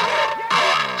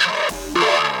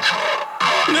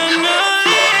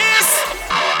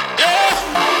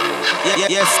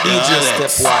 Yes, DJ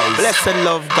Stepwise. Blessed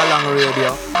love, Galang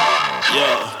Radio.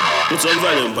 Yeah, put some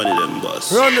volume on them,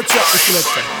 boss. Run the track,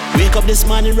 selector. Wake up this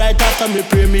morning right after me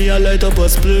pray, me I light up a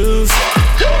spliff.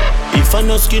 If I'm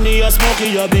not skinny or smoky,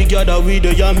 you're big, you're the weed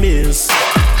or you miss.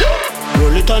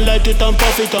 Roll it and light it and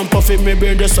puff it, me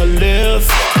brain just a live.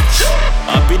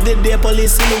 Happy the day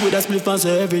police see me with a spliff and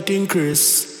say everything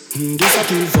crisp. This a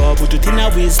TV, put it in a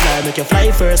waistline, make you fly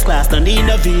first class, don't need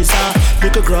a visa.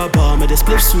 Make a grab on, make the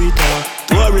split sweeter.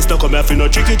 Tourists don't come here for no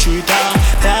tricky treater.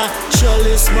 Yeah, show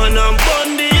this man and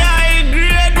bun the high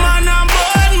grade, man and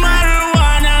bun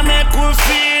marijuana, make we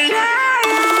feel.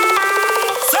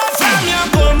 So from you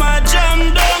come a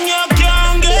jam down, you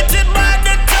can't get it by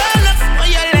the turn. For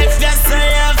your life, you say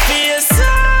you feel so.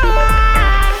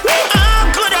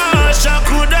 I coulda hush, I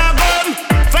coulda gone.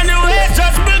 From the way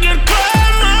just bring it come.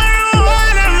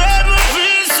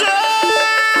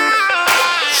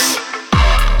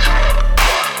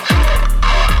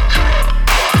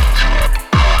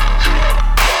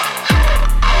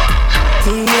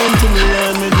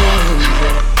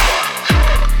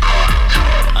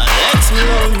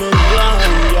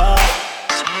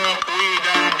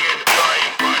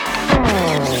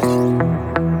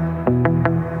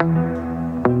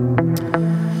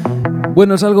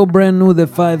 Bueno, es algo brand new de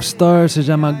 5 Stars, se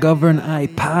llama Govern I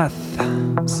Path.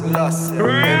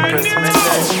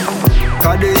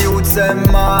 Cause the youths them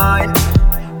mind,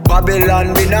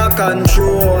 Babylon be not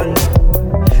control.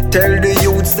 Tell the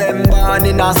youths them born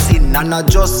in a sin, and not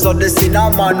just so the sinner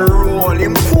man roll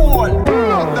him fall.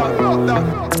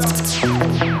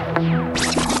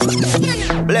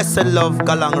 Blessed love,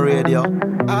 Galang Radio.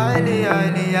 Highly,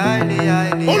 highly, highly,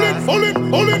 highly. Hold it.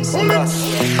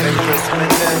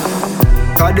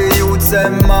 Cause the youths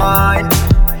them mind,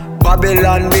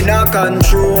 Babylon be not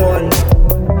control.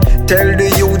 Tell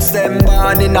the youths them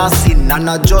born in a sin, and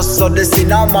not just so the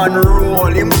sinner man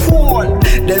roll him fall.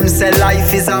 Them say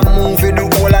life is a movie, the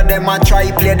whole of them a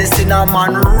try play the sinner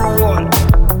man role.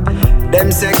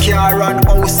 Them say car and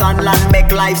house and land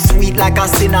make life sweet like a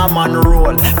cinnamon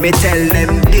roll. Me tell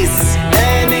them this: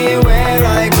 anywhere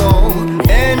I go,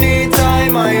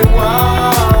 anytime I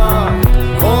walk,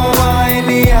 oh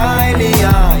highly, highly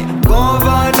high,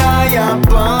 govern I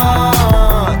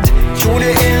path. Through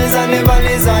the hills and the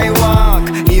valleys I walk,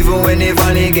 even when the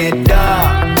valley get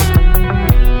dark.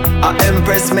 I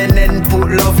impress men and put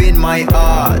love in my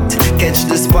heart. Catch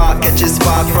the spark, catch a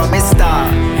spark from a star.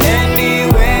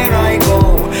 Anywhere I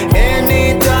go,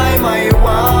 anytime I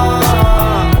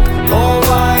walk, oh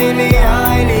highly,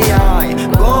 highly high,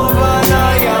 govern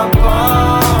I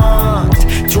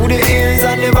path. Through the hills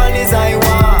and the valleys I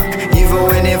walk, even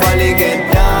when the valley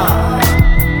get dark.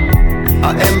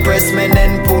 I impress men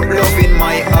and put love in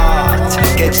my heart.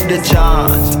 Catch the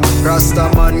chant.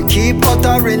 Rastaman keep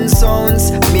uttering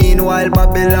sounds. Meanwhile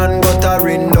Babylon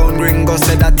guttering down. Ringo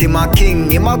said that him a king,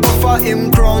 him a go for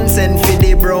him crown. Send for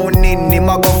the browning, him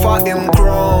a go for him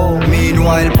crown.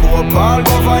 Meanwhile Pope Paul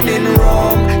governing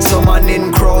Rome. Some man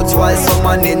in crowds while some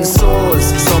man in souls.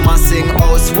 Some a sing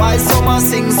house while some a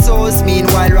sing souls.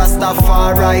 Meanwhile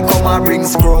Rastafari come a bring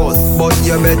scrolls. But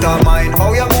you better mind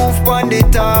how you move pon the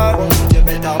top. You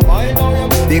better mind how you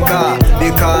move.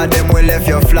 Because them will left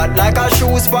you flat like a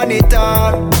shoes pon it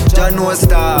tar. Jah no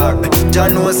star,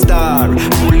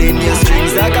 pulling your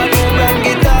strings like a new brand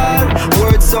guitar.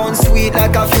 Words sound sweet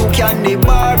like a few candy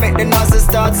bar. Make the nozzle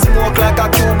start smoke like a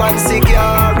Cuban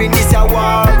cigar. In this a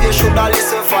war, you shoulda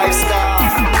listen 5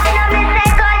 stars.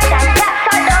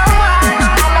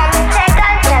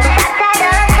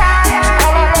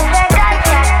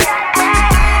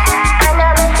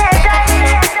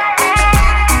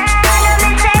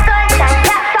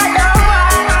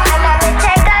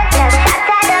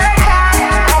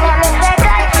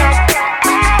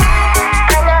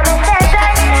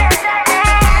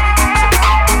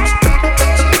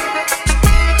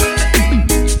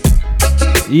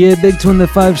 Y el Big Tune de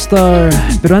 5 Star.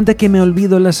 Pero antes que me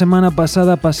olvido, la semana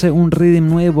pasada pasé un rhythm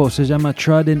nuevo, se llama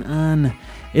Trodden On.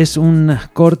 Es un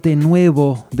corte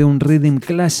nuevo de un rhythm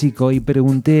clásico y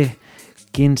pregunté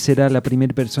quién será la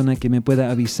primera persona que me pueda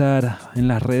avisar en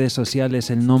las redes sociales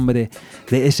el nombre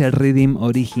de ese rhythm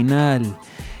original.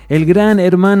 El gran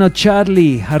hermano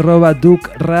Charlie,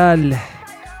 @DukeRal,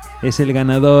 es el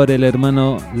ganador, el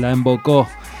hermano la embocó.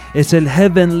 Es el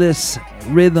Heavenless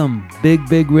Rhythm,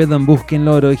 Big Rhythm.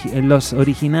 Búsquenlo en los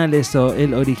originales o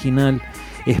el original.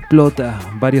 Explota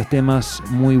varios temas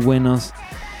muy buenos.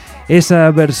 Esa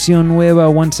versión nueva,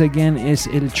 once again, es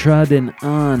el Trodden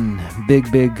On, Big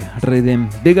Rhythm.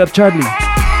 Big up Charlie.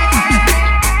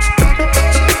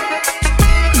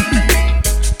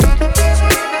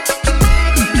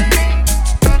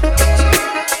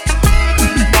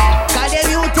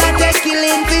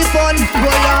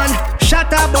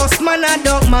 Shut a boss man a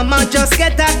dog, mama just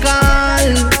get a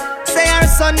call. Say her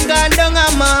son gone down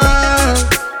a man.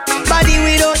 Body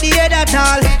without the head at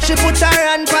all. She put her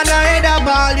hand on her head a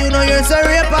ball. You know you're a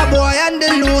raper boy and the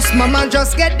loose. Mama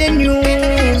just get the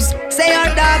news. Say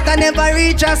her daughter never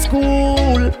reach a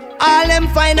school. All them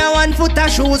find a 1 foot of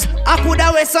shoes. I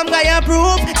coulda wear some guy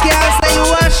approve. Can't say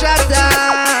you a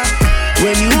shatter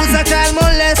when you was a child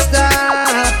molester.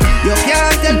 You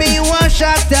can't tell me you a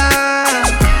shatter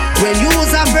when you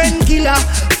was a friend killer.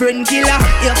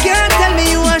 You can't tell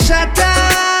me you a shatter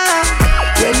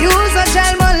when you was a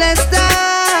child molester.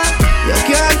 You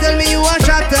can't tell me you a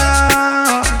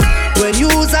shatter when you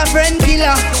was a friend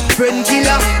killer.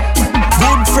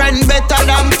 Good friend better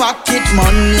than pocket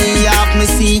money. Have me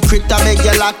secret, I beg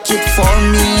you lock it for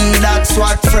me. That's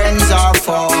what friends are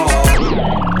for.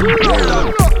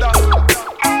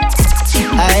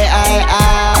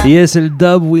 Y es el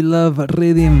Dub We Love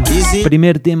Rhythm.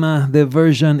 Primer tema de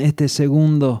Version. Este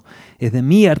segundo es de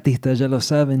mi artista, ya lo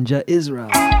saben, Ja Israel.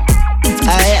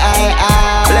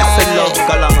 Blessed love,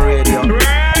 Galang Radio.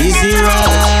 Israel.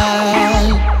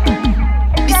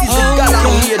 This is the Galang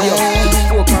Radio.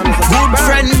 Good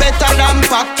friend better than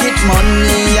pocket money.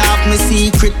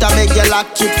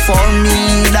 lock it for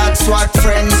me. That's what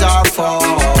friends are for.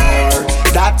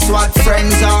 That's what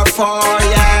friends are for,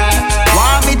 yeah.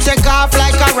 Want me take off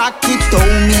like a rocket, told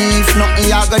me. If nothing,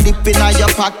 you go dip in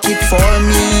your pocket for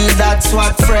me. That's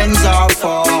what friends are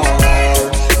for.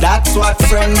 That's what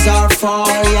friends are for,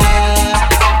 yeah.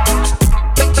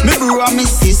 Me bro and me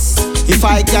sis, if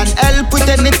I can help with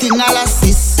anything, I'll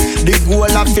assist. The goal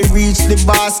of to reach the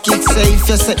basket, say if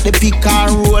you set the pick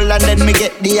and roll and then me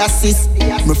get the assist.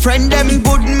 My friend them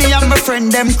good, me and my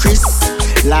friend them Chris.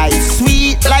 Life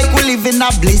sweet like we live in a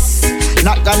bliss.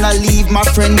 Not gonna leave my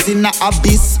friends in a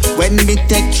abyss. When me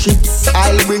take trips,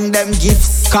 I'll bring them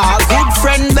gifts. Cause good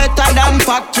friend better than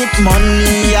pocket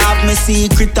money. Have me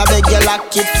secret, I beg you lock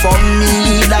it for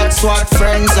me. That's what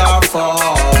friends are for.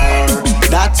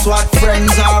 That's what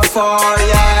friends are for,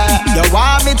 yeah. You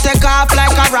want me take off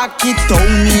like a rocket, told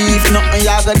me. If nothing,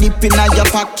 you go dip in your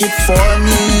pocket for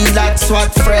me. That's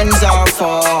what friends are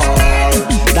for.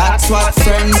 That's what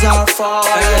friends are for,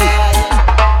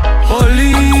 yeah.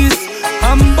 Police,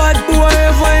 I'm bad boy,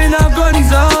 find a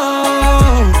guns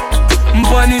out.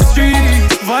 On the street,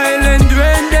 violent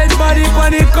rain, dead body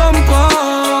on the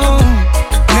compound.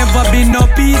 Never been no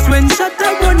peace when shot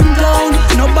a run down.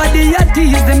 Nobody a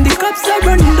tease them, the cops a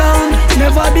run down.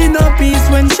 Never been no peace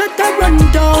when shot a run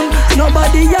down.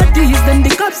 Nobody a tease them,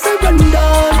 the cops a run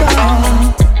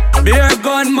down. Beer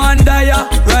gun man dire,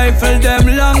 rifle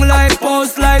them long like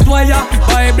post light wire.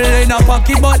 Bible in a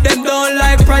pocket but them don't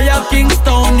like prayer.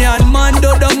 Kingstonian man do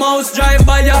the mouse drive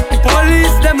by ya.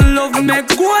 Police them love make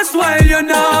ghost while you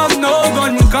not have no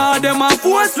gun. Cause them a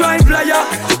force right player.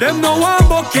 Them no one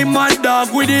bucky mad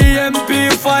dog with the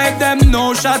MP5. Them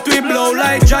no shot we blow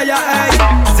like Jaya.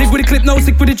 Ay. Zig with the clip now,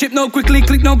 sick with the chip now. Quickly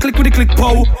click now, click with the click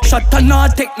pow. Shot and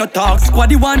not take no talk.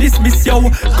 Squaddy want dismiss yo.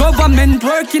 Government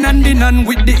working hand in hand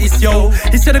with the yo.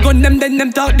 Instead of gun them, then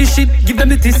them talk this shit, give them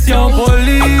the tiss, yo.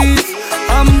 Police,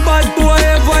 I'm bad boy,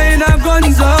 ever in a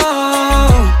guns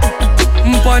out.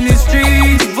 On the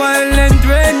street, violent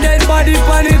rain, dead body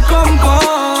on the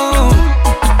compound.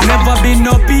 Never been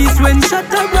no peace when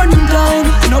shot a run down.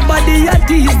 Nobody a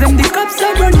tease them, the cops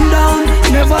a run down.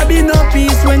 Never been no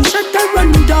peace when shot a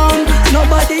run down.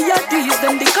 Nobody a tease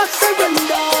them, the cops a run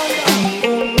down.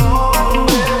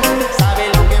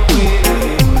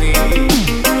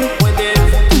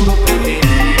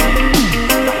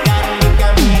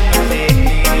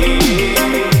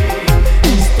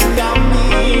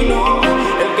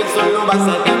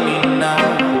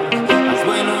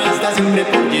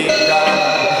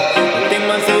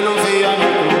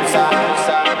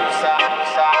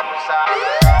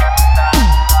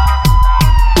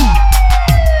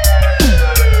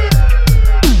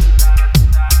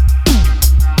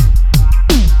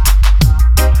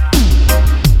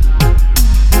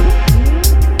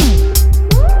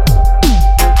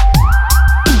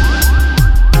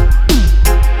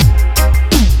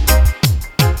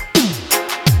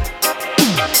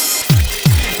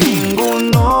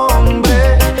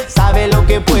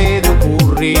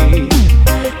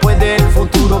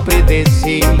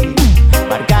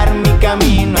 Marcar mi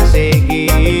camino a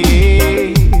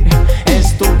seguir.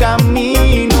 Es tu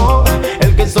camino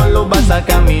el que solo vas a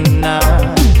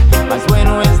caminar. Más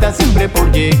bueno está siempre por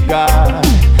llegar.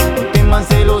 No temas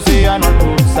el océano a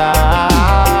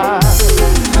cruzar.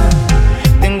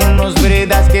 Tengo unos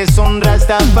bredas que son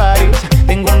rastafaris.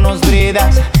 Tengo unos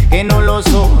bredas que no lo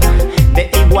son. De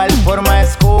igual forma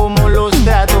es como los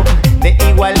trato. De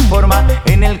igual forma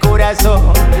en el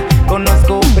corazón.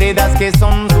 Conozco bredas que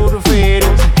son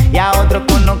surferos y a otro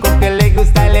conozco que le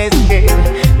gusta el skate.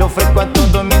 Lo ofrezco a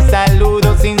todos mis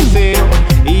saludos sinceros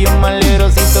y yo me alegro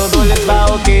si todo les va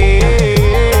ok.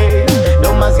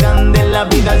 Lo más grande en la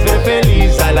vida es ver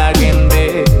feliz a la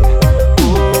gente.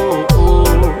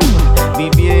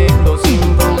 Viviendo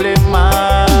sin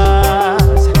problemas.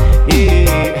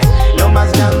 Yeah. Lo más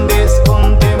grande es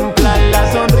contemplar la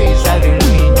sonrisa de un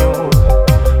niño.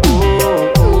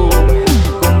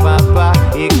 Con papá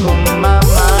y con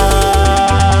mamá.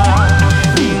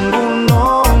 Ningún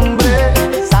hombre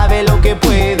sabe lo que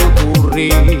puede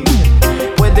ocurrir.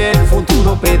 Puede el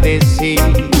futuro predecir.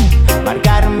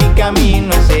 Marcar mi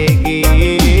camino a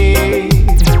seguir.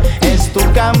 Es tu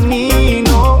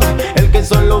camino el que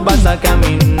solo vas a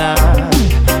caminar.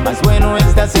 Más bueno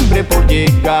está siempre por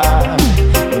llegar.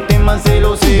 No temas el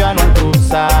océano al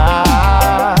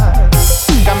cruzar.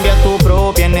 Cambia tu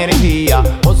propia energía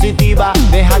positiva,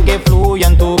 deja que fluya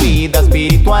en tu vida.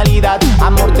 Espiritualidad,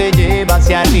 amor te lleva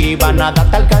hacia arriba. Nada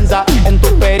te alcanza, en tu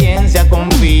experiencia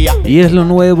confía. día. Y es lo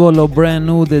nuevo, lo brand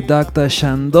new de Dr.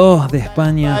 Chandó de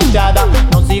España.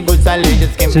 No sigo esas leyes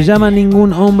que Se llama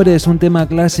Ningún Hombre, es un tema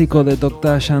clásico de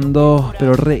Dr. Chandó,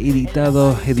 pero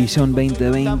reeditado, edición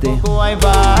 2020. tampoco hay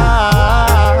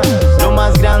paz. Lo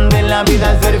más grande en la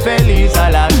vida es ver feliz a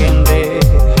la gente.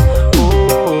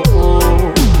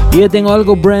 Y yo tengo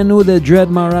algo brand new de Dread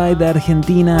Marai de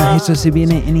Argentina. Eso se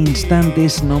viene en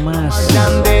instantes nomás.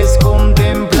 Grande es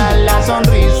contemplar la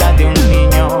sonrisa de un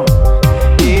niño.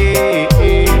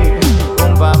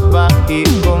 Con papá y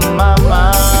con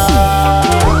mamá.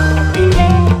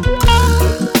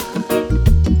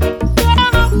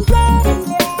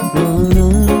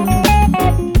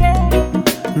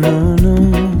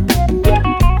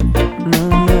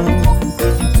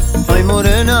 Ay,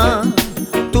 morena,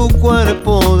 tu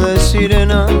cuerpo de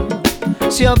sirena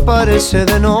se aparece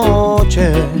de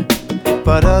noche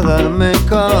para darme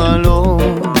calor.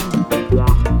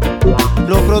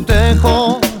 Lo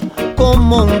protejo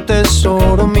como un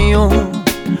tesoro mío,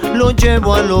 lo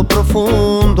llevo a lo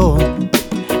profundo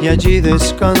y allí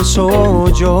descanso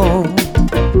yo.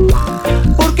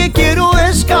 Porque quiero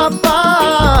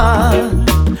escapar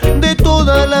de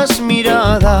todas las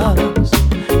miradas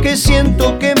que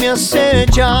siento que me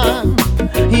acechan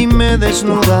y me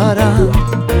desnudarán.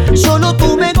 Solo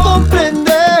tú me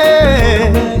comprendes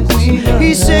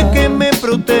y sé que me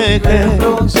proteges.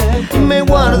 Me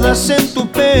guardas en tu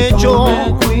pecho,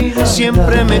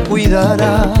 siempre me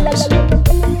cuidarás.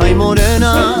 Ay,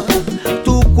 morena,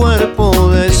 tu cuerpo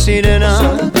de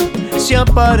sirena se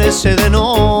aparece de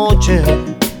noche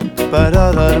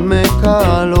para darme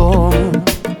calor.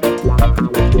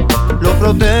 Lo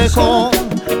protejo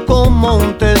como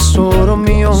un tesoro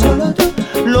mío,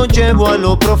 lo llevo a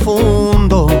lo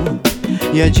profundo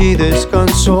y allí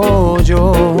descanso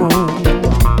yo.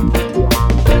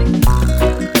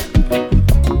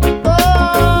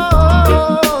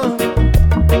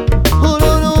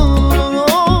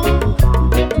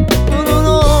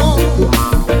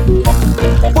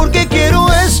 Porque quiero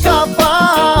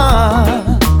escapar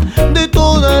de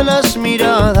todas las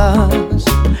miradas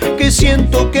que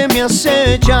siento que me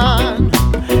acechan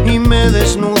y me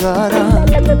desnudarán.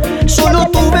 Solo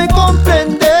tú me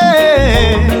comprendes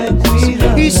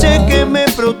y sé que me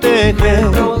proteges.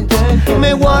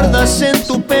 Me guardas en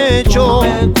tu pecho,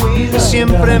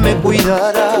 siempre me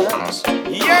cuidarás.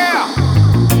 Yeah,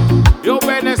 yo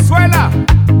Venezuela,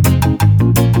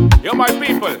 yo my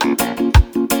people.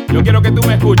 Yo quiero que tú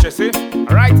me escuches, ¿sí?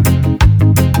 Alright.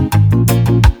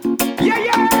 Yeah,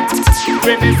 yeah.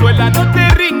 Venezuela, no te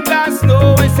rindas,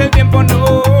 no es el tiempo,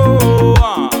 no.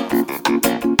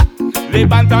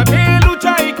 Levántate,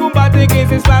 lucha y combate, que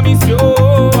esa es la misión.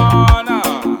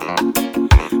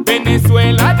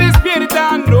 Venezuela,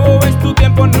 despierta, no es tu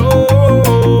tiempo, no.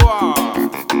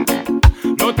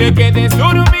 No te quedes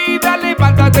dormida,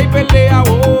 levántate y pelea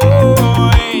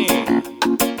hoy.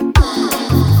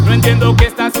 No entiendo qué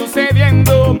está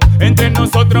sucediendo. Entre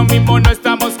nosotros mismos no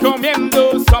estamos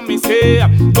comiendo. Zombies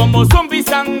como zombies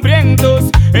hambrientos.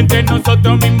 Entre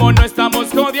nosotros mismos no estamos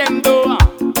jodiendo.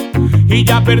 Y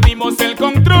ya perdimos el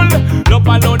control. Los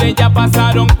valores ya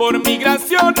pasaron por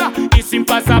migración y sin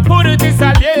pasaporte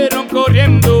salieron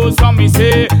corriendo. Zombies,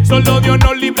 solo Dios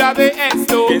nos libra de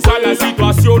esto. Esa es la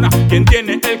situación, ¿quién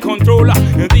tiene el control?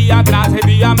 Día tras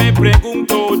día me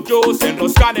pregunto yo. Se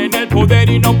enroscan en el poder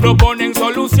y no proponen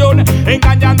solución,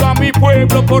 engañando a mi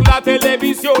pueblo por la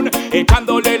televisión,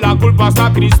 echándole la culpa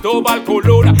hasta Cristóbal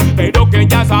Colón. Pero que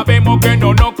ya sabemos que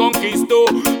no nos conquistó.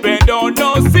 Pero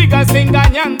no sigas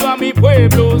engañando a mi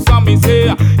pueblo, Zombies,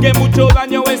 que mucho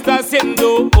daño está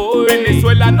haciendo hoy.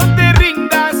 Venezuela, no te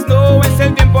rindas, no es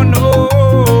el tiempo, no.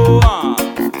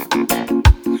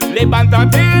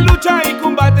 Levántate, lucha y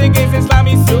combate, que esa es la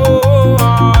misión.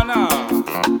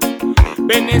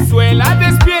 Venezuela,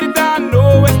 despierta,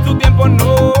 no es tu tiempo,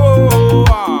 no.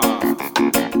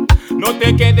 No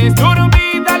te quedes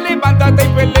dormida, levántate y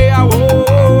pelea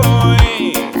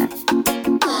hoy.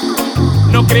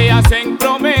 No creas en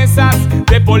promesas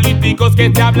de políticos que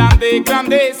te hablan de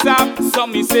grandeza.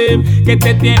 Zombies que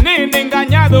te tienen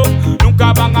engañado,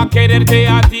 nunca van a quererte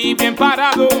a ti bien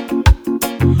parado.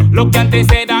 Lo que antes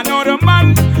era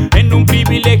normal, en un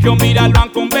privilegio, mira, lo han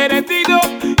convertido.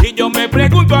 Y yo me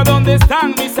pregunto a dónde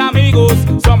están mis amigos.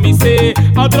 Zombies,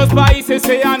 a otros países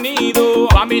se han ido.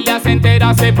 Familias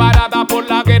enteras separadas por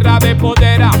la guerra de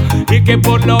poder, y que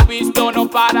por lo visto no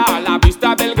para. A la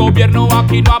vista del gobierno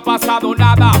aquí no ha pasado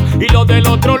nada. Y lo del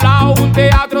otro lado, un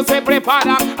teatro se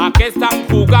prepara. ¿A qué están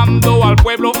jugando? Al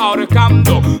pueblo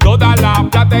ahorcando. Toda la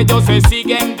plata ellos se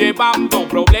siguen llevando.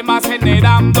 Problemas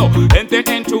generando, gente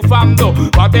enchufando.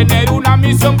 Va a tener una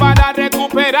misión para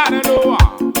recuperarlo.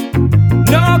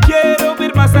 No quiero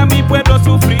ver más a mi pueblo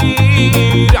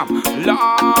sufrir.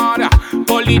 Lord,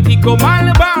 político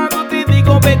malvado, te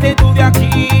digo vete tú de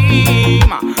aquí.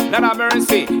 Lord have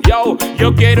mercy,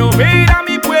 yo quiero ver a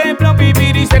mi pueblo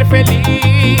vivir y ser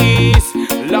feliz.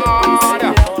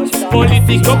 Lord,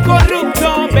 político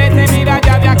corrupto, vete mira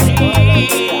ya de aquí.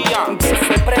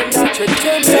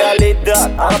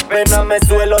 Realidad, apenas me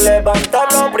suelo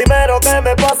levantar. Lo primero que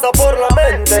me pasa por la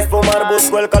mente es fumar,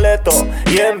 busco el caleto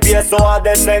y empiezo a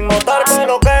desenmotarme.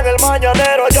 Lo que en el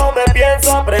mañanero yo me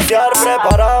pienso apreciar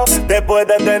preparado. Después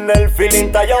de tener el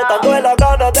feeling tallado, tanto es la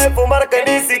gana de fumar que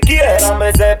ni siquiera me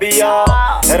he cepillado.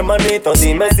 Hermanito,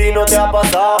 dime si no te ha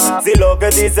pasado, si lo que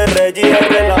dice Reggie es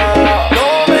relajo.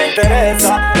 No me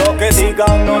interesa, lo que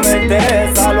digan no me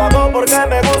interesa. Lo hago porque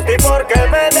me gusta y porque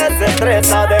me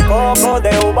desestresa. De coco, de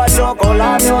uva,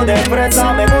 chocolate o de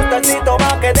fresa. Me gusta el cito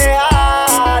más que de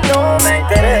no me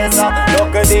interesa,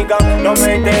 lo que digan no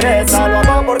me interesa. Lo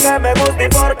hago porque me gusta y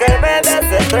porque me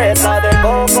desestresa. De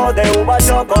coco, de uva,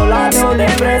 chocolate o de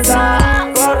fresa.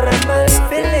 Córreme el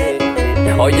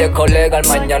feeling. Oye colega, el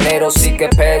mañanero sí que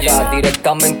pega,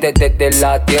 directamente desde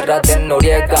la tierra de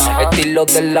Noriega. Estilo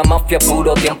de la mafia,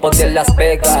 puro tiempo de Las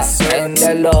Vegas.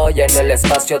 Préndelo y en el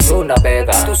espacio tú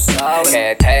navegas. Tú sabes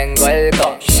que tengo el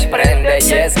gosh, prende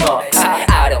y esmo.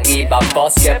 I don't give a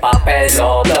fuck que papel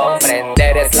o blon.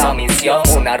 Prender es la misión,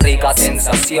 una rica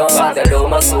sensación. Cuando el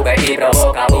humo sube y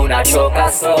provoca una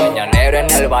chocazón. Mañanero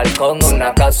en el balcón,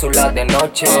 una cápsula de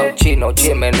noche. Chino,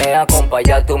 chimenea, compa,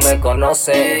 ya tú me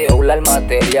conoces. Dobla el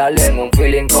material en un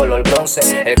feeling color bronce.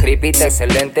 El creepy está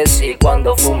excelente, sí,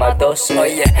 cuando fuma tose.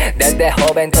 Oye, desde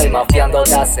joven estoy mafiando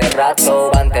de hace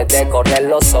rato. Antes de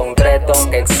correrlo son un reto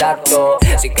exacto.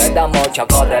 Si queda mocha,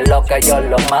 corre lo que yo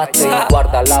lo mato. Y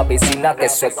guarda la piscina que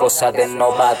eso es cosa de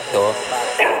novato.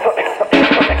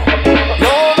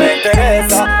 No me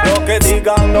interesa, lo que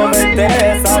digan no me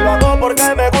interesa. Lo hago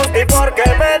porque me gusta y porque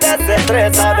me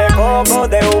desestresa. De coco,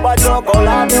 de uva,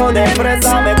 chocolate o de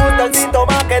fresa. Me gusta el cito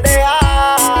más que de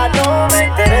no me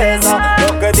interesa,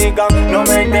 lo que digan no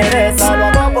me interesa. Lo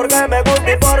hago porque me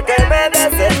gusta y porque me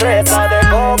desestresa. De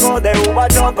coco, de uva,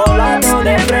 chocolate o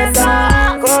de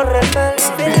fresa. Córrete el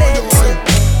feeling.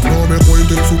 No me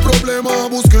cuenten su problema,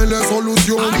 búsquenle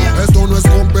solución. Esto no es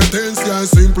competencia, es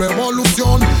simple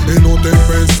evolución. Y no estén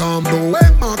pensando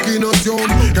en maquinación,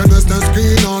 que en esta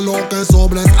esquina lo que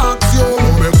sobra es acción.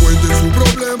 No me cuenten su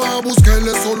problema,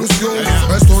 búsquenle solución.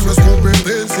 Esto no es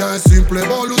competencia, es simple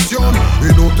evolución.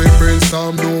 Y no estén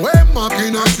pensando en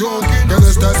maquinación, que en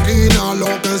esta esquina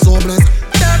lo que sobra es.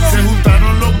 Se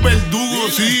juntaron los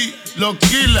verdugos, sí, los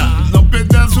killers. No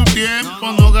pierdan su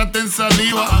tiempo, no gasten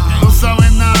saliva. No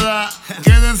saben nada,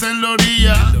 quédense en la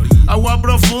orilla. Agua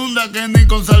profunda que ni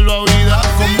con salvavidas.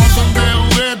 Como son de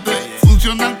juguete,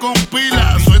 funcionan con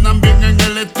pilas. Suenan bien en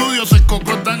el estudio, se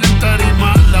cocotan en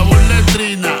tarima. La voz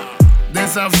letrina,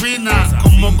 desafina,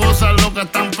 como cosas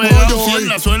locas tan pegadas. Si en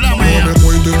la suela mía. No me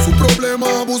cuenten su problema,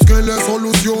 búsquenle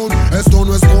solución. Esto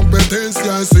no es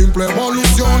competencia, es simple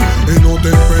evolución. Y no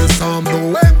estén pensando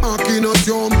en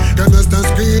maquinación, que en esta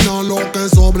esquina lo que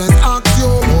sobra es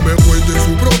acción. No me cuenten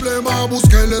su problema,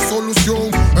 búsquenle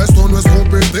solución. Esto no es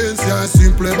competencia, es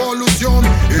simple evolución.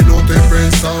 Y no estén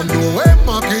pensando en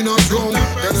maquinación,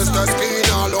 que en esta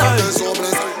esquina lo que sobra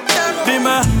es.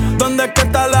 Dime, ¿dónde es que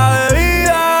está la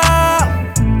bebida?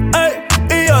 Ey,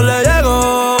 y yo le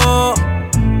llego.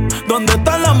 ¿Dónde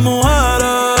están las mujeres?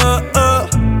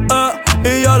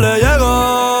 Y yo le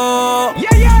llego.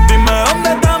 Dime dónde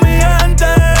está mi gente.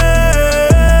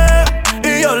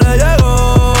 Y yo le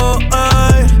llego.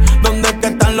 Ey, ¿dónde es que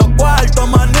están los cuartos,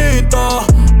 manito?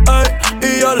 Ey,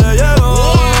 y yo le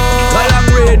llego.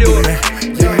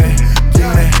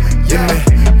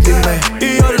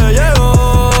 Y yo le llego.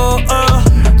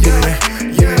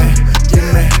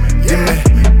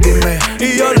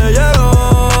 Y yo le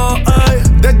llego.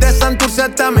 Desde Santurce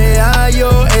hasta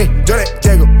Medallo, yo le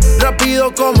llego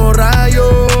rápido como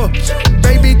rayo.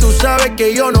 Baby, tú sabes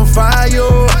que yo no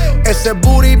fallo. Ese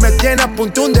booty me tiene a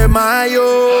punto de mayo.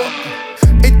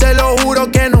 Y te lo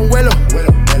juro que no vuelo.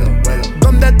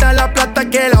 ¿Dónde está la plata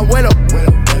que el abuelo?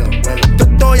 Yo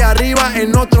estoy arriba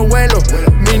en otro vuelo.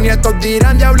 Mis nietos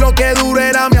dirán, diablo, que duro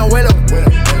era mi abuelo.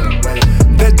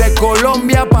 Desde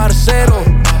Colombia, parcero.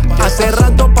 Hace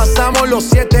rato pasamos los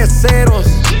 7 ceros.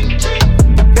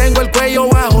 Tengo el cuello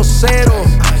bajo cero.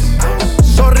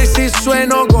 Sorry si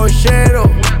sueno gochero.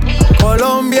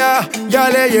 Colombia ya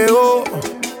le llegó.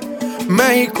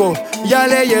 México ya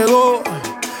le llegó.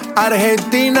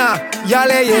 Argentina ya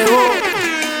le llegó.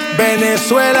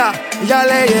 Venezuela ya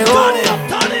le llegó.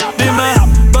 Dime,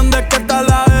 ¿dónde es que está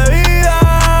la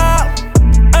bebida?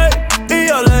 Ey, y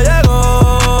yo le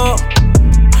llego.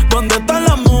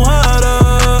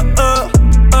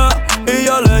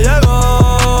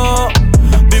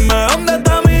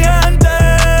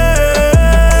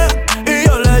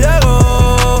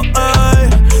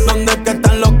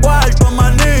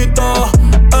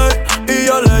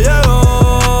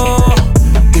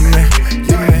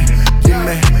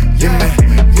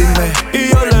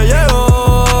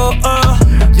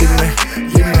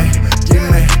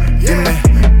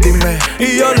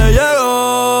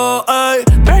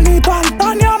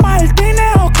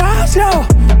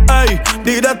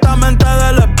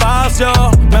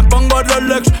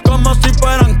 tipos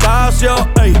eran Casio,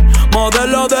 ey.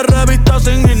 Modelo de revista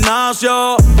sin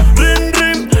gimnasio. Ring,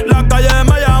 ring, la calle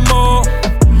me llamó.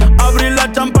 Abrí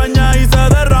la champaña y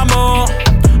se derramó.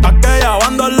 Aquella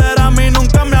bandolera a mí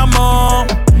nunca me amó.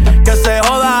 Que se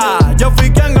joda, yo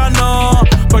fui quien ganó.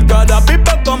 Por cada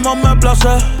pipa como me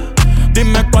place.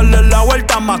 Dime cuál es la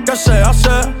vuelta más que se hace.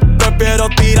 Prefiero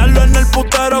tirarlo en el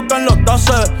putero que en los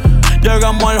tases.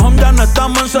 Llegamos al home, ya no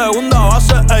estamos en segunda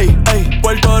base. Ey, ey.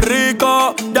 Puerto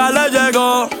Rico, ya le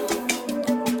llegó.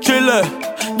 Chile,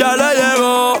 ya le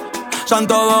llegó.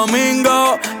 Santo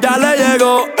Domingo, ya le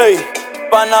llegó. Ey,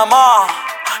 Panamá,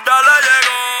 ya le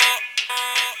llegó.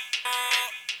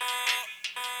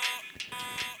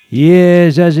 Yeah,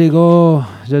 ya llegó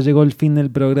el fin del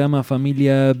programa,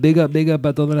 familia. Big up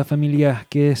para todas las familias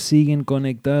que siguen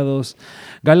conectados.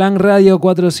 Galán Radio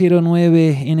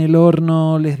 409 en el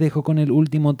horno. Les dejo con el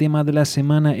último tema de la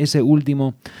semana. Ese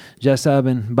último, ya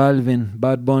saben, Balvin,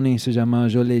 Bad Bunny, se llama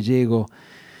Yo Le Llego.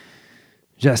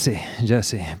 Ya sé,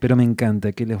 pero me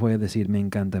encanta. ¿Qué les voy a decir? Me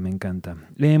encanta.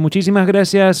 Muchísimas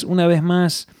gracias una vez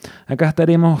más. Acá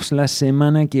estaremos la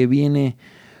semana que viene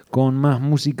con más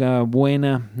música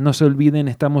buena. No se olviden,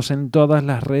 estamos en todas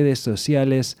las redes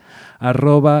sociales,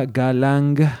 @Galang,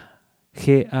 Galang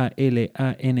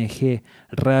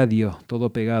Radio,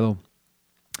 todo pegado.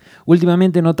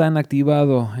 Últimamente no tan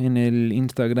activado en el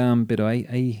Instagram, pero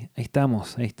ahí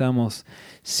estamos.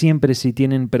 Siempre si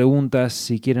tienen preguntas,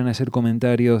 si quieren hacer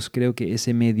comentarios, creo que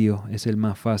ese medio es el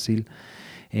más fácil.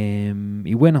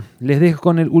 Y bueno, les dejo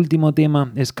con el último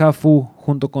tema, Escafu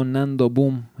junto con Nando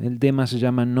Boom. El tema se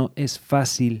llama No es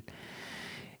fácil.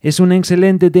 Es un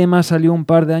excelente tema, salió un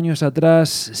par de años atrás,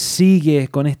 sigue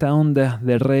con esta onda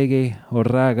de reggae o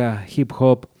raga, hip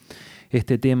hop,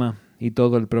 este tema y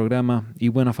todo el programa. Y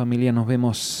bueno, familia, nos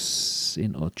vemos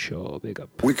en 8. Big up.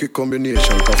 Wicked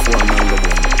combination, Cafu and Nando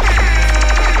Boom.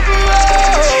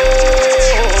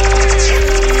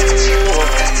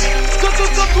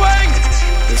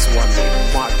 This one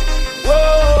name Mark.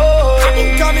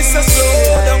 Come and say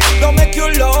slow down, don't make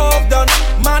your love done.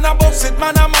 Man I bounce it,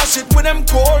 man I mash it with them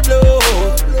cold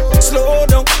blood. Slow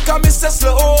down, come and say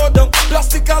slow down.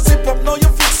 Plastic and zip up, now you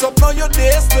fix up, now you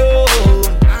days done.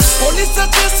 Police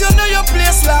suggest you know your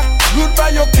place like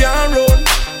goodbye you can't run.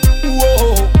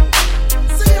 Whoa.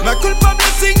 La culpable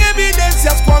sin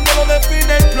evidencias cuando lo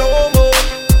define el plomo.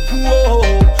 Whoa.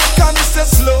 Come and say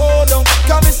slow down,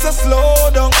 come and say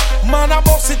slow down. Man I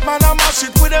bounce it, man I mash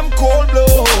it with them cold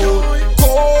blood.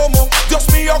 Como, Dios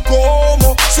mío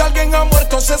como. Si alguien ha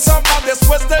muerto se sabrá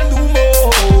después del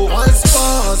humo. No es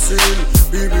fácil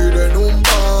vivir en un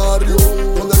barrio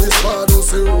donde disparos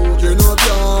se oyen a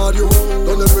diario,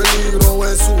 donde el peligro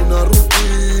es una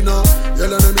rutina y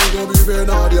el enemigo vive en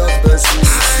áreas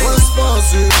vecinas. No es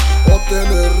fácil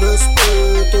obtener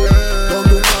respeto,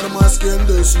 donde un arma es quien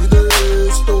decide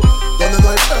esto, donde no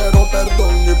hay pero,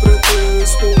 perdón ni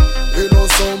pretexto y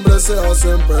los hombres se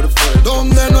hacen perfectos,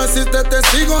 donde no existe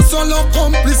testigos, solo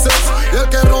cómplices y el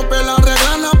que rompe la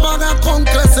regla la paga con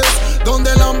creces,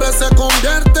 donde el hambre se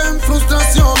convierte en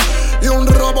frustración y un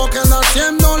robo queda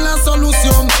siendo la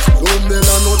solución, donde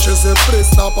la noche se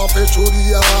presta pa'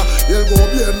 fechoría y el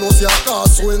gobierno si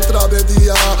acaso entra de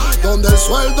día, donde el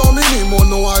sueldo mínimo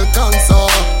no alcanza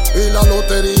y la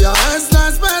lotería es la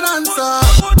esperanza.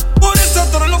 Por eso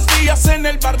todos los días en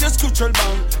el barrio escucho el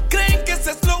bang. Creen que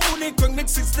ese es lo único y no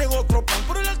existe otro plan.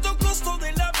 Por el alto costo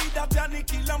de la vida te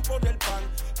aniquilan por el